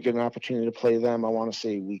we're going to get an opportunity to play them. I want to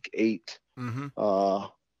say week 8. Mm-hmm.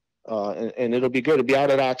 And it'll be good to be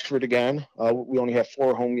out at Oxford again. We only have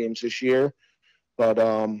 4 home games this year. But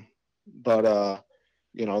I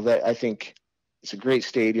think it's a great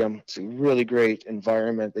stadium. It's a really great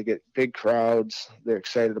environment. They get big crowds. They're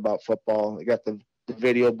excited about football. They got the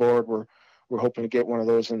video board. We're hoping to get one of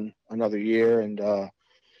those in another year, and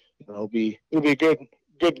it'll be a good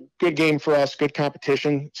game for us. Good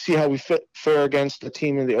competition. See how we fare against the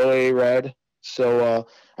team in the OAA Red. So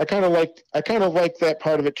I kind of like that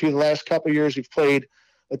part of it too. The last couple of years we've played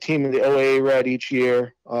a team in the OAA Red each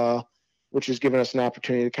year. Which has given us an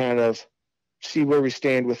opportunity to kind of see where we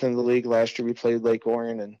stand within the league. Last year we played Lake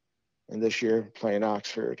Orion, and this year playing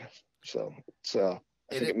Oxford. So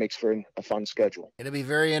I think it makes for a fun schedule. It'll be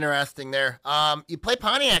very interesting there. You play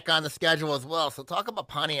Pontiac on the schedule as well, so talk about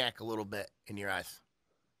Pontiac a little bit in your eyes.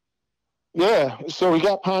 Yeah, so we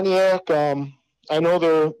got Pontiac. I know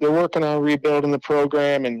they're working on rebuilding the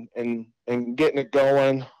program and getting it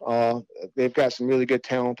going. They've got some really good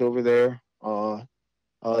talent over there.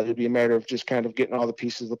 It'd be a matter of just kind of getting all the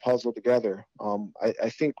pieces of the puzzle together.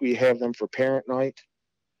 I think we have them for parent night.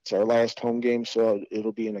 It's our last home game, so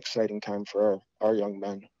it'll be an exciting time for our young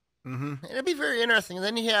men. Mm-hmm. It'll be very interesting. And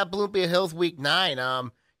then you have Olympia Hills week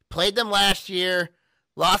 9. Played them last year,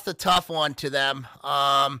 lost a tough one to them.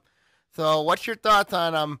 So what's your thoughts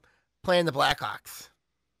on playing the Blackhawks?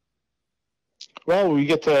 Well, we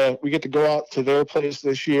get to go out to their place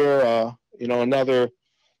this year. Another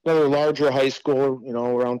larger high school,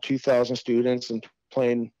 around 2,000 students, and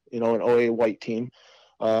playing, an OA white team.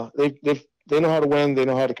 They know how to win. They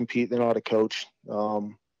know how to compete. They know how to coach.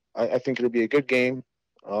 I think it'll be a good game.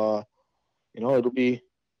 It'll be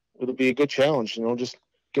a good challenge. Just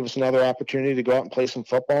give us another opportunity to go out and play some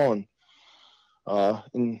football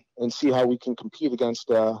and see how we can compete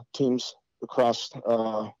against teams across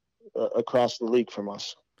the league from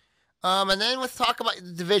us. And then let's talk about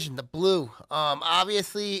the division, the blue.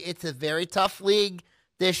 Obviously, it's a very tough league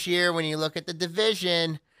this year. When you look at the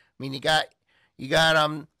division, I mean, you got.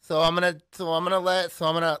 So I'm gonna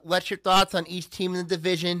let your thoughts on each team in the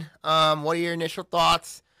division. What are your initial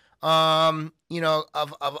thoughts? Of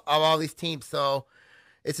all these teams. So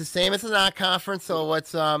it's the same as the non-conference. So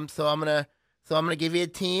I'm gonna give you a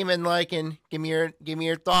team and give me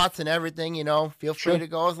your thoughts and everything. Feel free to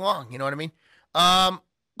go as long. You know what I mean?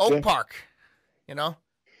 Oak Park. Oak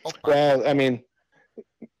Park. Well, I mean,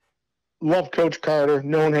 love Coach Carter.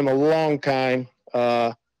 Known him a long time.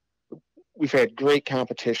 We've had great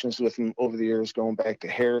competitions with him over the years, going back to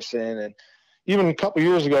Harrison, and even a couple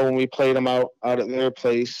years ago when we played them out at their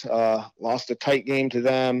place, lost a tight game to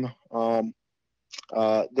them.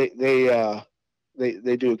 They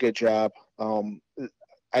do a good job. I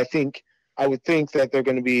would think that they're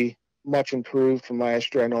going to be much improved from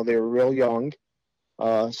last year. I know they were real young,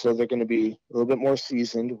 so they're going to be a little bit more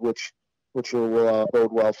seasoned, which will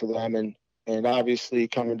bode well for them. And obviously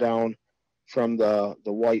coming down from the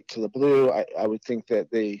white to the blue, I would think that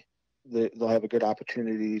they'll have a good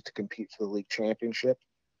opportunity to compete for the league championship.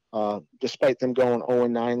 Despite them going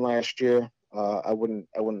 0-9 last year, I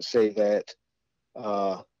wouldn't say that.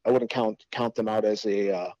 I wouldn't count them out as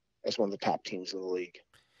one of the top teams in the league.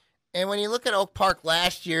 And when you look at Oak Park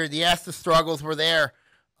last year, the struggles were there.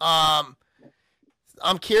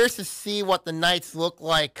 I'm curious to see what the Knights look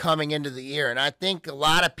like coming into the year. And I think a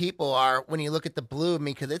lot of people are, when you look at the blue,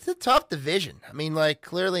 because it's a tough division. I mean,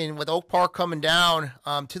 clearly, and with Oak Park coming down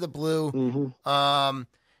to the blue,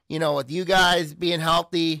 with you guys being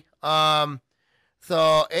healthy.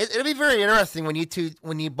 So it'll be very interesting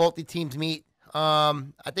when both the teams meet. I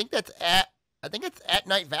think it's at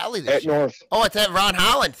Night Valley this year. At North. Oh, it's at Ron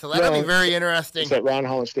Holland, so that'll be very interesting. It's at Ron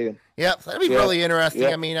Holland Stadium. Yep, so that'll be really interesting.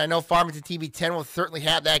 Yep. I mean, I know Farmington TV 10 will certainly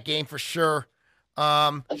have that game for sure.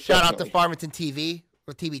 Shout out to Farmington TV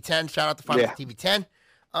or TV 10. Shout out to Farmington TV 10.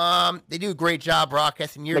 They do a great job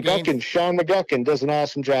broadcasting your games. Sean McGuckin does an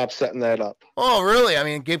awesome job setting that up. Oh, really? I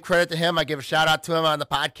mean, give credit to him. I give a shout out to him on the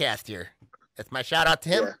podcast here. That's my shout out to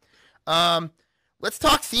him. Yeah. Let's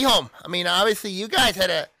talk Seaholm. I mean, obviously, you guys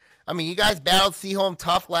battled Seaholm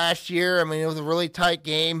tough last year. I mean, it was a really tight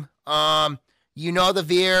game. The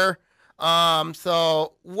Veer.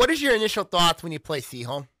 So what is your initial thoughts when you play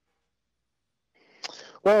Seaholm?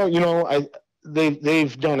 Well,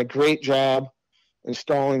 they've done a great job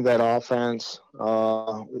installing that offense. I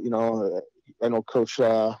know Coach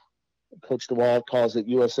DeWald calls it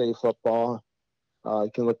USA football.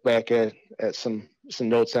 You can look back at some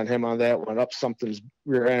notes on him on that one. Up something's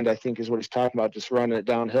rear end, I think, is what he's talking about, just running it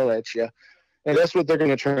downhill at you. And that's what they're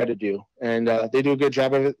going to try to do. And they do a good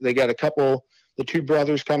job of it. They got the two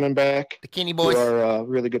brothers coming back. The Kinney boys. Who are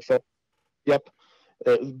really good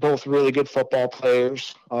both really good football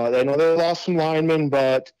players. I know they lost some linemen,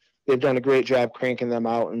 but they've done a great job cranking them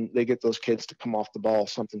out, and they get those kids to come off the ball,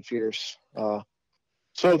 something fierce.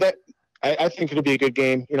 So that I think it'll be a good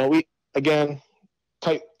game.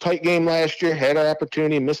 Tight game last year, had our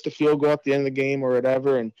opportunity, missed a field goal at the end of the game or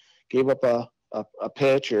whatever, and gave up a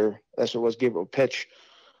pitch, or that's what it was, gave up a pitch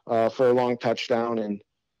for a long touchdown,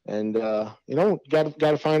 and got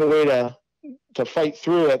to find a way to fight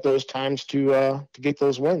through at those times to get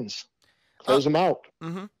those wins, close them out.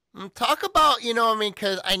 Mm-hmm. Talk about,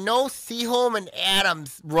 because I know Seaholm and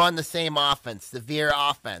Adams run the same offense, the Veer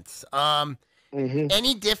offense.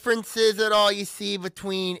 Any differences at all you see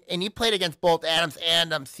between, and you played against both Adams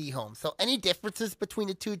and Seaholm, so any differences between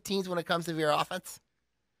the two teams when it comes to Veer offense?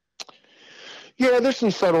 Yeah, there's some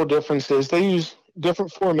subtle differences. They use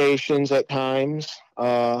different formations at times.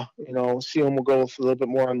 Seaholm will go with a little bit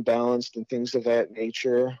more unbalanced and things of that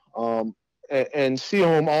nature. And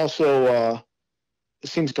Seaholm also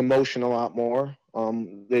seems to motion a lot more.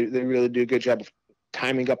 They really do a good job of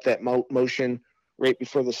timing up that motion right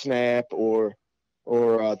before the snap, or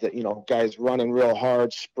guys running real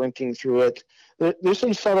hard, sprinting through it. There's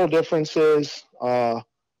some subtle differences, but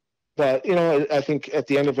I think at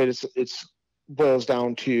the end of it, it's boils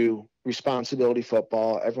down to responsibility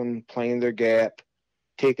football. Everyone playing their gap,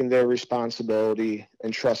 taking their responsibility,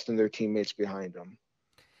 and trusting their teammates behind them.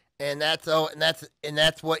 And that's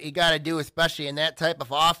what you got to do, especially in that type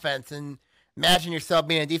of offense. And imagine yourself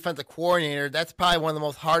being a defensive coordinator. That's probably one of the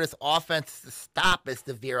most hardest offenses to stop is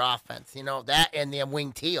the Veer offense. That and the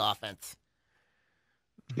wing T offense.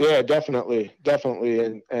 Yeah, definitely.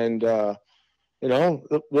 And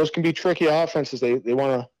those can be tricky offenses. They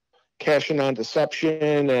want to cashing on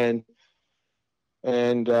deception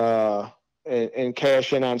and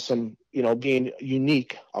cash in on some, being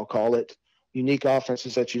unique, I'll call it, unique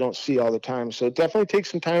offenses that you don't see all the time. So it definitely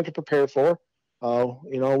takes some time to prepare for.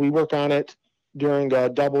 We work on it during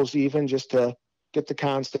doubles even just to get the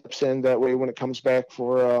concepts in. That way when it comes back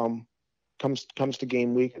for comes to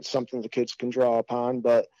game week, it's something the kids can draw upon.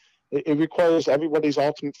 But it requires everybody's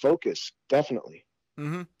ultimate focus, definitely.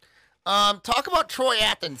 Mm-hmm. Talk about Troy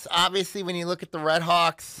Athens. Obviously, when you look at the Red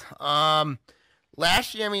Hawks,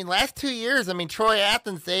 last 2 years, Troy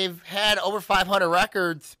Athens, they've had over 500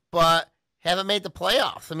 records, but haven't made the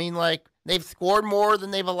playoffs. They've scored more than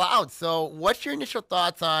they've allowed. So what's your initial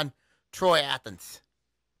thoughts on Troy Athens?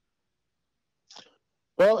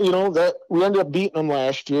 Well, that we ended up beating them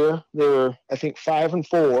last year. They were, I think, 5-4,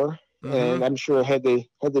 mm-hmm. and I'm sure had they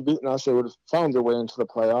beaten us, they would have found their way into the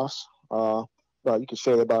playoffs. But you could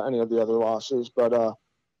say that about any of the other losses. But I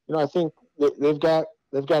think they've got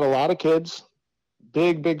a lot of kids,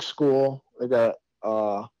 big school. They got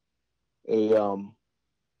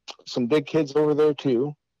some big kids over there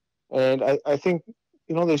too, and I think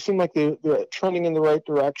they seem like they're trending in the right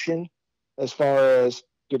direction as far as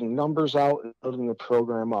getting numbers out and building the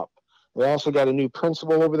program up. They also got a new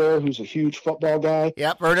principal over there who's a huge football guy.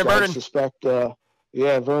 Yep, Vernon Burden. I suspect,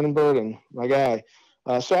 Vernon Burden, my guy.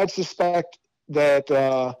 So I'd suspect that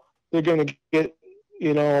they're going to get,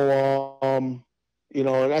 an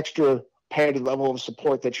extra padded level of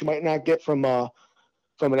support that you might not get from an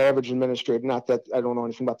average administrator. Not that I don't know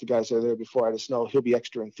anything about the guys that are there before. I just know he'll be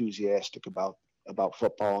extra enthusiastic about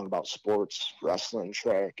football and about sports, wrestling,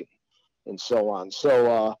 track, and so on.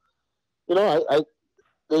 So, they've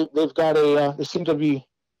got they seem to be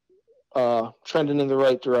trending in the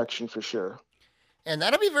right direction for sure. And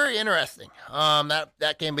that'll be very interesting.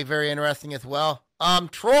 That can be very interesting as well.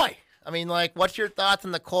 Troy, what's your thoughts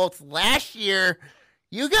on the Colts? Last year,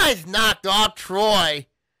 you guys knocked off Troy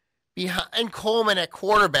behind Coleman at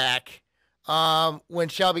quarterback when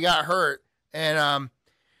Shelby got hurt. So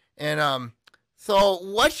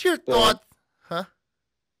what's your thoughts? Huh?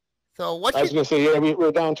 So what's I was going to say, we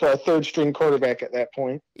were down to our third string quarterback at that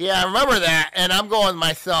point. Yeah, I remember that. And I'm going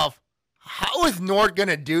myself, how is Nord going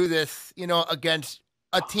to do this, against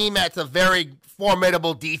a team that's a very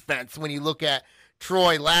formidable defense? When you look at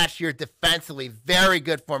Troy last year defensively, very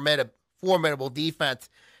good formidable defense.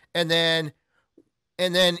 And then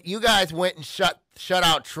you guys went and shut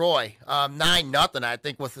out Troy. 9-0, I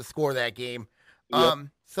think, was the score of that game. Yep.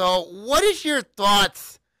 So what is your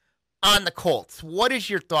thoughts on the Colts? What is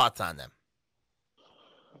your thoughts on them?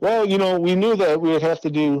 Well, we knew that we would have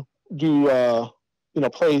to play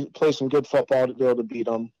some good football to be able to beat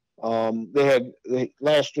them.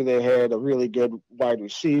 Last year they had a really good wide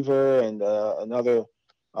receiver and another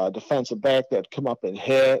defensive back that come up and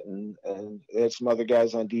hit, and they had some other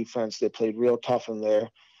guys on defense. They played real tough in there.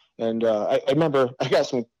 And I remember I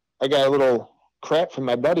got a little crap from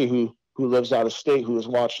my buddy who lives out of state, who was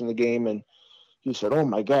watching the game, and he said, "Oh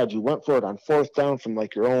my God, you went for it on 4th down from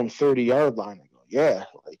your own 30-yard line." I go, "Yeah,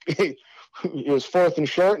 it was 4th and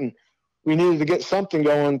short, and we needed to get something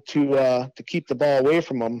going to keep the ball away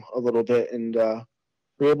from them a little bit." And we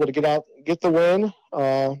were able to get the win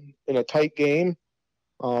in a tight game.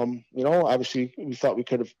 Obviously we thought we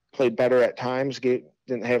could have played better at times.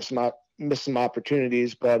 Didn't have missed some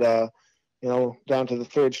opportunities, but down to the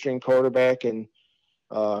third string quarterback and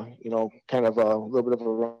kind of a little bit of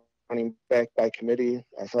a running back by committee.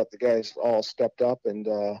 I thought the guys all stepped up and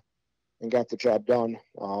got the job done.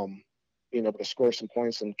 Being able to score some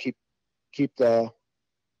points and keep the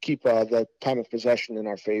time of possession in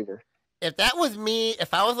our favor. If that was me,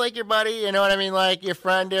 if I was like your buddy, your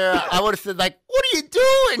friend there, I would have said, what are you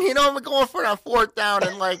doing? I'm going for it on 4th down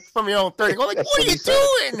and from your own 30. What are you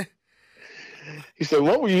doing? He said,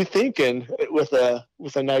 "What were you thinking?" with a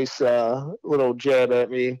nice little jab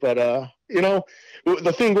at me. But the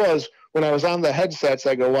thing was, when I was on the headsets,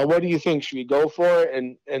 I go, "Well, what do you think? Should we go for it?"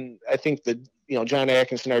 And I think that John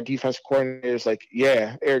Atkinson, our defensive coordinator, is like,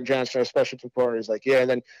 "Yeah." Eric Johnson, our special team coordinator, is like, "Yeah." And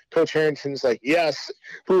then Coach Harrington's like, "Yes."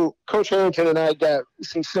 Coach Harrington and I got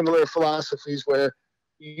some similar philosophies where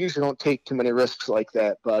you usually don't take too many risks like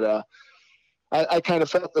that. But I kind of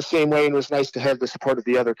felt the same way, and it was nice to have the support of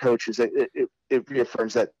the other coaches. It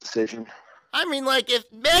reaffirms that decision.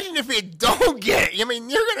 Imagine if you don't get it. You're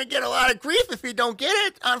going to get a lot of grief if you don't get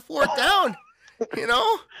it on 4th down,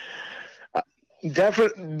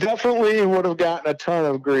 Definitely would have gotten a ton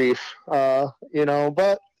of grief, but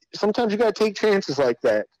sometimes you got to take chances like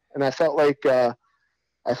that. And I felt like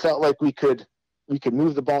we could we could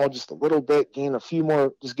move the ball just a little bit, gain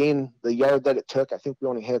the yard that it took. I think we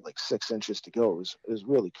only had like 6 inches to go. It was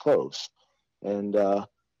really close. And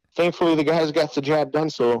thankfully the guys got the job done,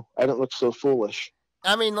 so I didn't look so foolish.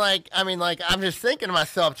 I'm just thinking to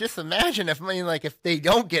myself, just imagine if they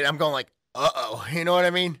don't get it, I'm going like, uh-oh, you know what I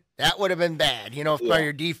mean? That would have been bad, by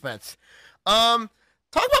your defense. Talk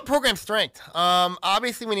about program strength.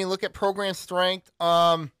 Obviously, when you look at program strength,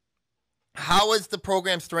 how has the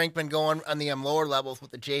program strength been going on the lower levels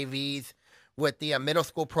with the JVs, with the middle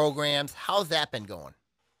school programs? How's that been going?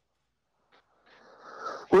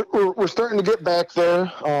 We're starting to get back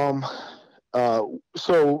there.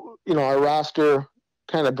 So, our roster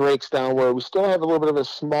kind of breaks down where we still have a little bit of a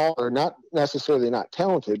smaller, not necessarily not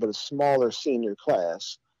talented, but a smaller senior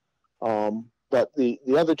class. But the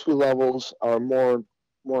other 2 levels are more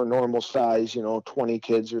normal size, 20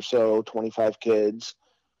 kids or so, 25 kids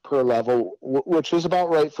per level, which is about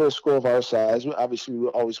right for a school of our size. Obviously, we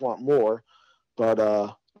always want more, but,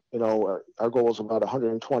 our goal is about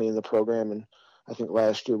 120 in the program. And I think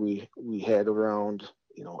last year we had around,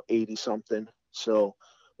 80 something. So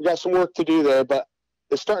we got some work to do there, but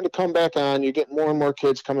it's starting to come back on. You're getting more and more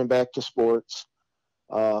kids coming back to sports,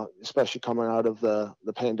 especially coming out of the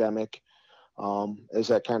pandemic, as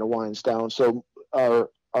that kind of winds down. So our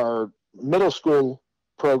middle school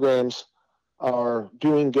programs are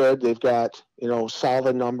doing good. They've got,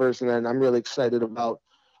 solid numbers. And then I'm really excited about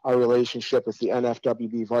our relationship with the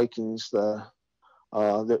NFWB Vikings.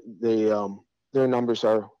 Their numbers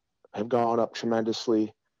have gone up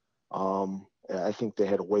tremendously. I think they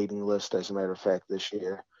had a waiting list, as a matter of fact, this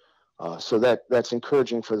year. So that's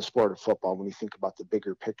encouraging for the sport of football when you think about the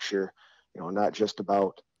bigger picture, not just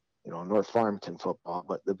about, North Farmington football,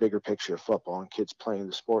 but the bigger picture of football and kids playing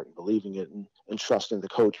the sport and believing it and trusting the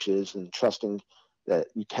coaches and trusting that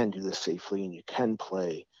you can do this safely and you can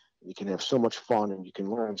play. And you can have so much fun and you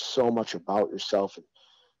can learn so much about yourself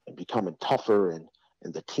and becoming tougher and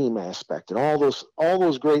the team aspect and all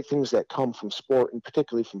those great things that come from sport and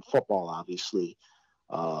particularly from football, obviously,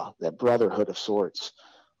 that brotherhood of sorts.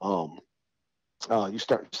 You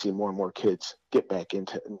start to see more and more kids get back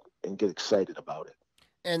into it and get excited about it.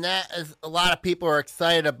 And that is a lot of people are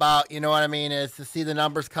excited about, is to see the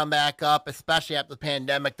numbers come back up, especially after the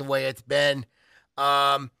pandemic, the way it's been.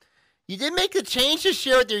 You did make a change this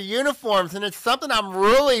year with your uniforms, and it's something I'm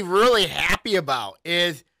really, really happy about,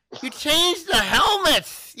 is you changed the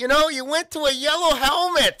helmets. You went to a yellow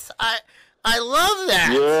helmet. I love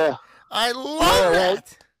that. Yeah. I love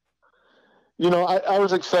that. I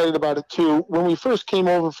was excited about it too. When we first came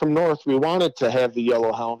over from North, we wanted to have the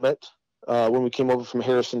yellow helmet. When we came over from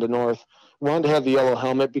Harrison to North, we wanted to have the yellow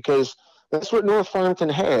helmet because that's what North Farmington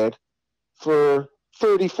had for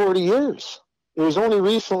 30, 40 years. It was only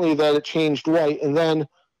recently that it changed white. And then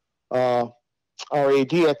our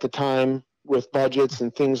AD at the time, with budgets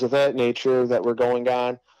and things of that nature that were going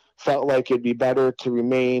on, felt like it'd be better to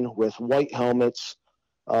remain with white helmets.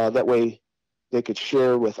 That way they could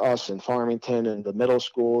share with us in Farmington and the middle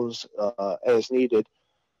schools as needed.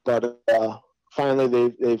 But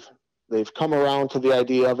finally they've come around to the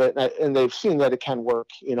idea of it, and they've seen that it can work.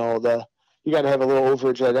 You got to have a little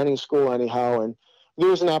overage at any school anyhow. And there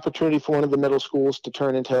was an opportunity for one of the middle schools to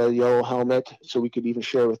turn into a yellow helmet, so we could even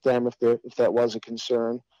share with them if that was a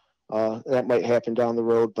concern. That might happen down the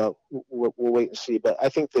road, but we'll wait and see. But I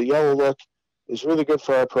think the yellow look is really good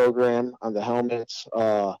for our program on the helmets.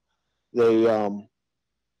 That's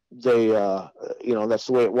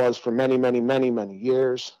the way it was for many, many, many, many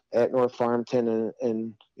years at North Farmington.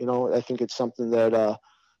 And I think it's something that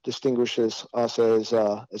distinguishes us as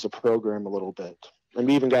a program a little bit. And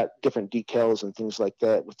we even got different decals and things like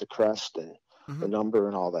that with the crest and the number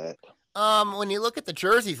and all that. When you look at the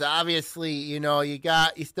jerseys, obviously, you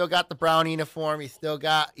still got the brown uniform. You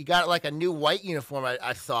got like a new white uniform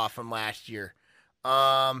I saw from last year.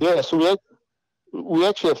 Yeah, so we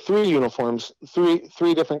actually have 3 uniforms,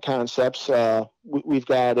 three different concepts. We've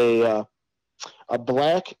got a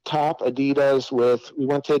black top Adidas we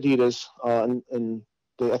went to Adidas, and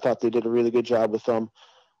I thought they did a really good job with them.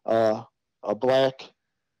 A black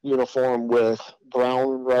uniform with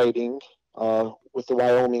brown writing, with the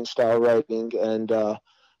Wyoming style writing, and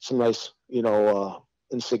some nice,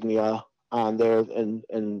 insignia on there,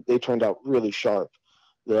 and they turned out really sharp.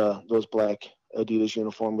 Those black Adidas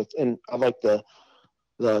uniform and I like the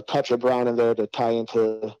touch of brown in there to tie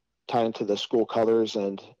into the school colors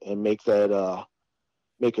and make that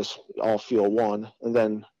make us all feel one. And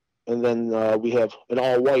then we have an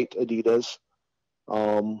all white Adidas,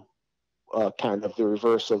 kind of the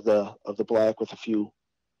reverse of the black with a few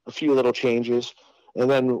little changes. And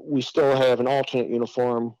then we still have an alternate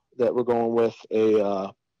uniform that we're going with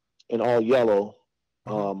an all yellow.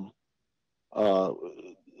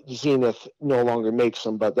 Zenith no longer makes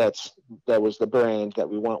them, but that was the brand that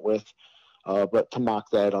we went with. But to mock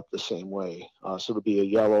that up the same way, so it'll be a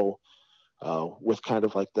yellow with kind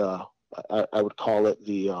of like I would call it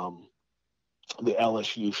the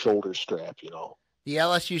LSU shoulder strap, The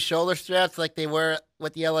LSU shoulder straps, like they wear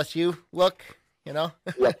with the LSU look, Yep,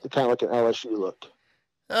 kind of like an LSU look.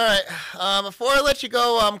 All right. Before I let you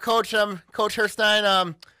go, Coach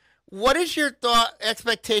Herstein, what is your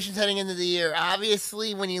expectations heading into the year?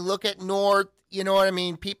 Obviously, when you look at North, you know what I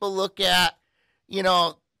mean? People look at,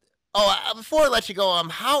 before I let you go,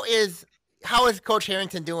 how is Coach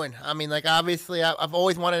Harrington doing? I mean, like, obviously, I've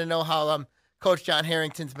always wanted to know how Coach John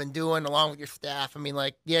Harrington's been doing along with your staff. I mean,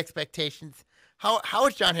 like, the expectations. How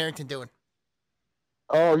is John Harrington doing?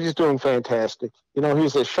 Oh, he's doing fantastic.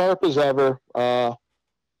 He's as sharp as ever.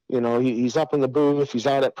 He's up in the booth. He's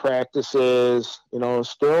out at practices.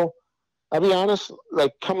 Still, I'll be honest,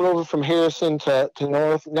 like coming over from Harrison to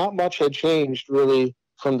North, not much had changed really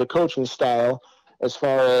from the coaching style as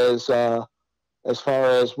far as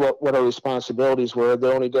what our responsibilities were.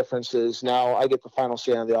 The only difference is now I get the final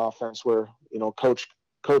say on the offense where, Coach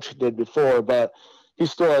did before, but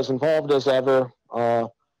he's still as involved as ever.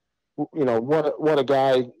 What a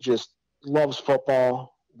guy, just loves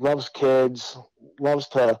football, loves kids, loves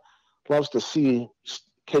to see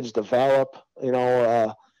kids develop,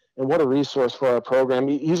 and what a resource for our program.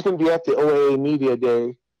 He's going to be at the OAA Media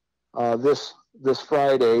Day this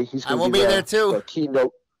Friday. I will be there too. The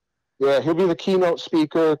keynote. Yeah, he'll be the keynote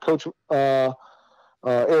speaker. Coach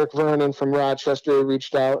Eric Vernon from Rochester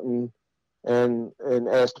reached out and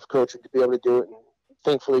asked if Coach would be able to do it. And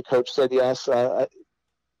thankfully, Coach said yes.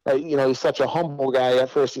 He's such a humble guy. At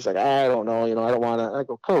first, he's like, I don't know, I don't want to. I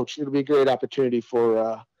go, Coach, it'll be a great opportunity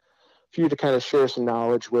for you to kind of share some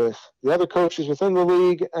knowledge with the other coaches within the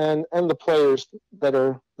league and the players that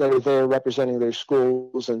are there representing their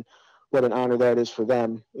schools, and what an honor that is for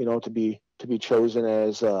them, to be chosen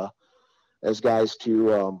as guys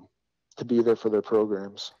to be there for their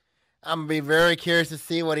programs. I'm gonna be very curious to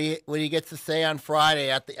see what he gets to say on Friday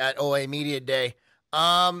at OAA Media Day.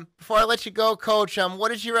 Before I let you go, Coach,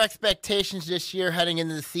 what is your expectations this year heading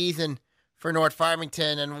into the season for North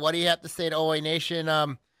Farmington, and what do you have to say to OA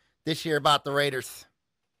Nation this year about the Raiders?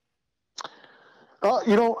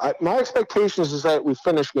 My expectations is that we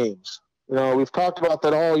finish games. We've talked about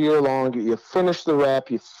that all year long. You finish the rep,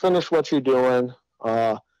 you finish what you're doing,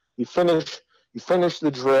 you finish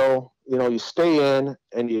the drill. You stay in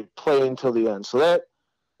and you play until the end. So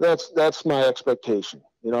that's my expectation.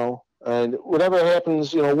 And whatever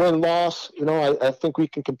happens, win, loss, I think we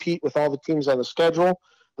can compete with all the teams on the schedule.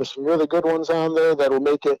 There's some really good ones on there that will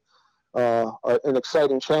make it an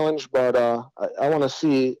exciting challenge. But I want to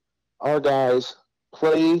see our guys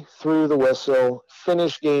play through the whistle,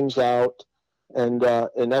 finish games out,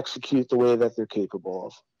 and execute the way that they're capable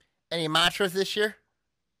of. Any mantras this year?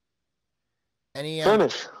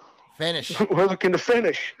 Finish. We're looking to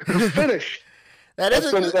finish. Finish.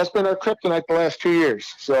 That's been our kryptonite the last 2 years.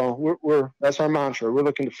 So that's our mantra. We're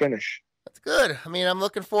looking to finish. That's good. I mean, I'm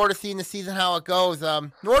looking forward to seeing the season, how it goes.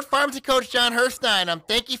 North Farmington coach John Herstein,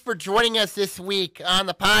 thank you for joining us this week on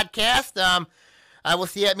the podcast. I will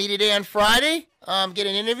see you at Media Day on Friday. Get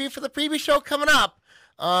an interview for the preview show coming up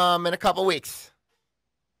in a couple weeks.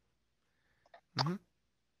 Mm-hmm.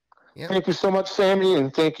 Yep. Thank you so much, Sammy,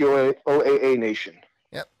 and thank you, OAA Nation.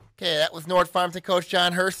 Yep. Okay, that was North Farmington coach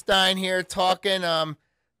John Herstein here talking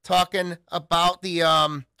about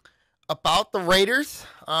the Raiders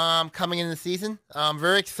coming into the season. I'm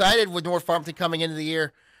very excited with North Farmington coming into the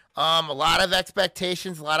year. A lot of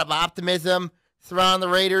expectations, a lot of optimism surrounding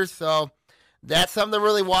the Raiders, so that's something to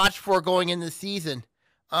really watch for going into the season.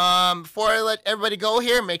 Before I let everybody go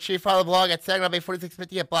here, make sure you follow the blog at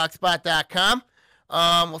SaginawBay4650 at blogspot.com.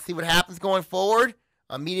 We'll see what happens going forward.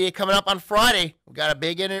 Media coming up on Friday. We got a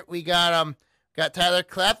big in it. We got Tyler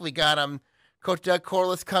Klepp. We got Coach Doug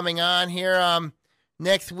Corliss coming on here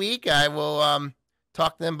next week. I will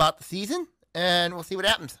talk to them about the season, and we'll see what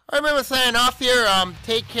happens. All right, remember signing off here.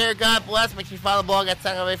 Take care. God bless. Make sure you follow the blog at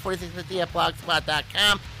SaginawBay4650 at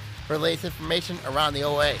blogspot.com for the latest information around the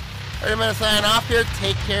OA. All right, remember signing off here.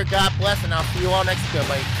 Take care. God bless, and I'll see you all next week,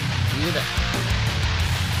 everybody. See you then.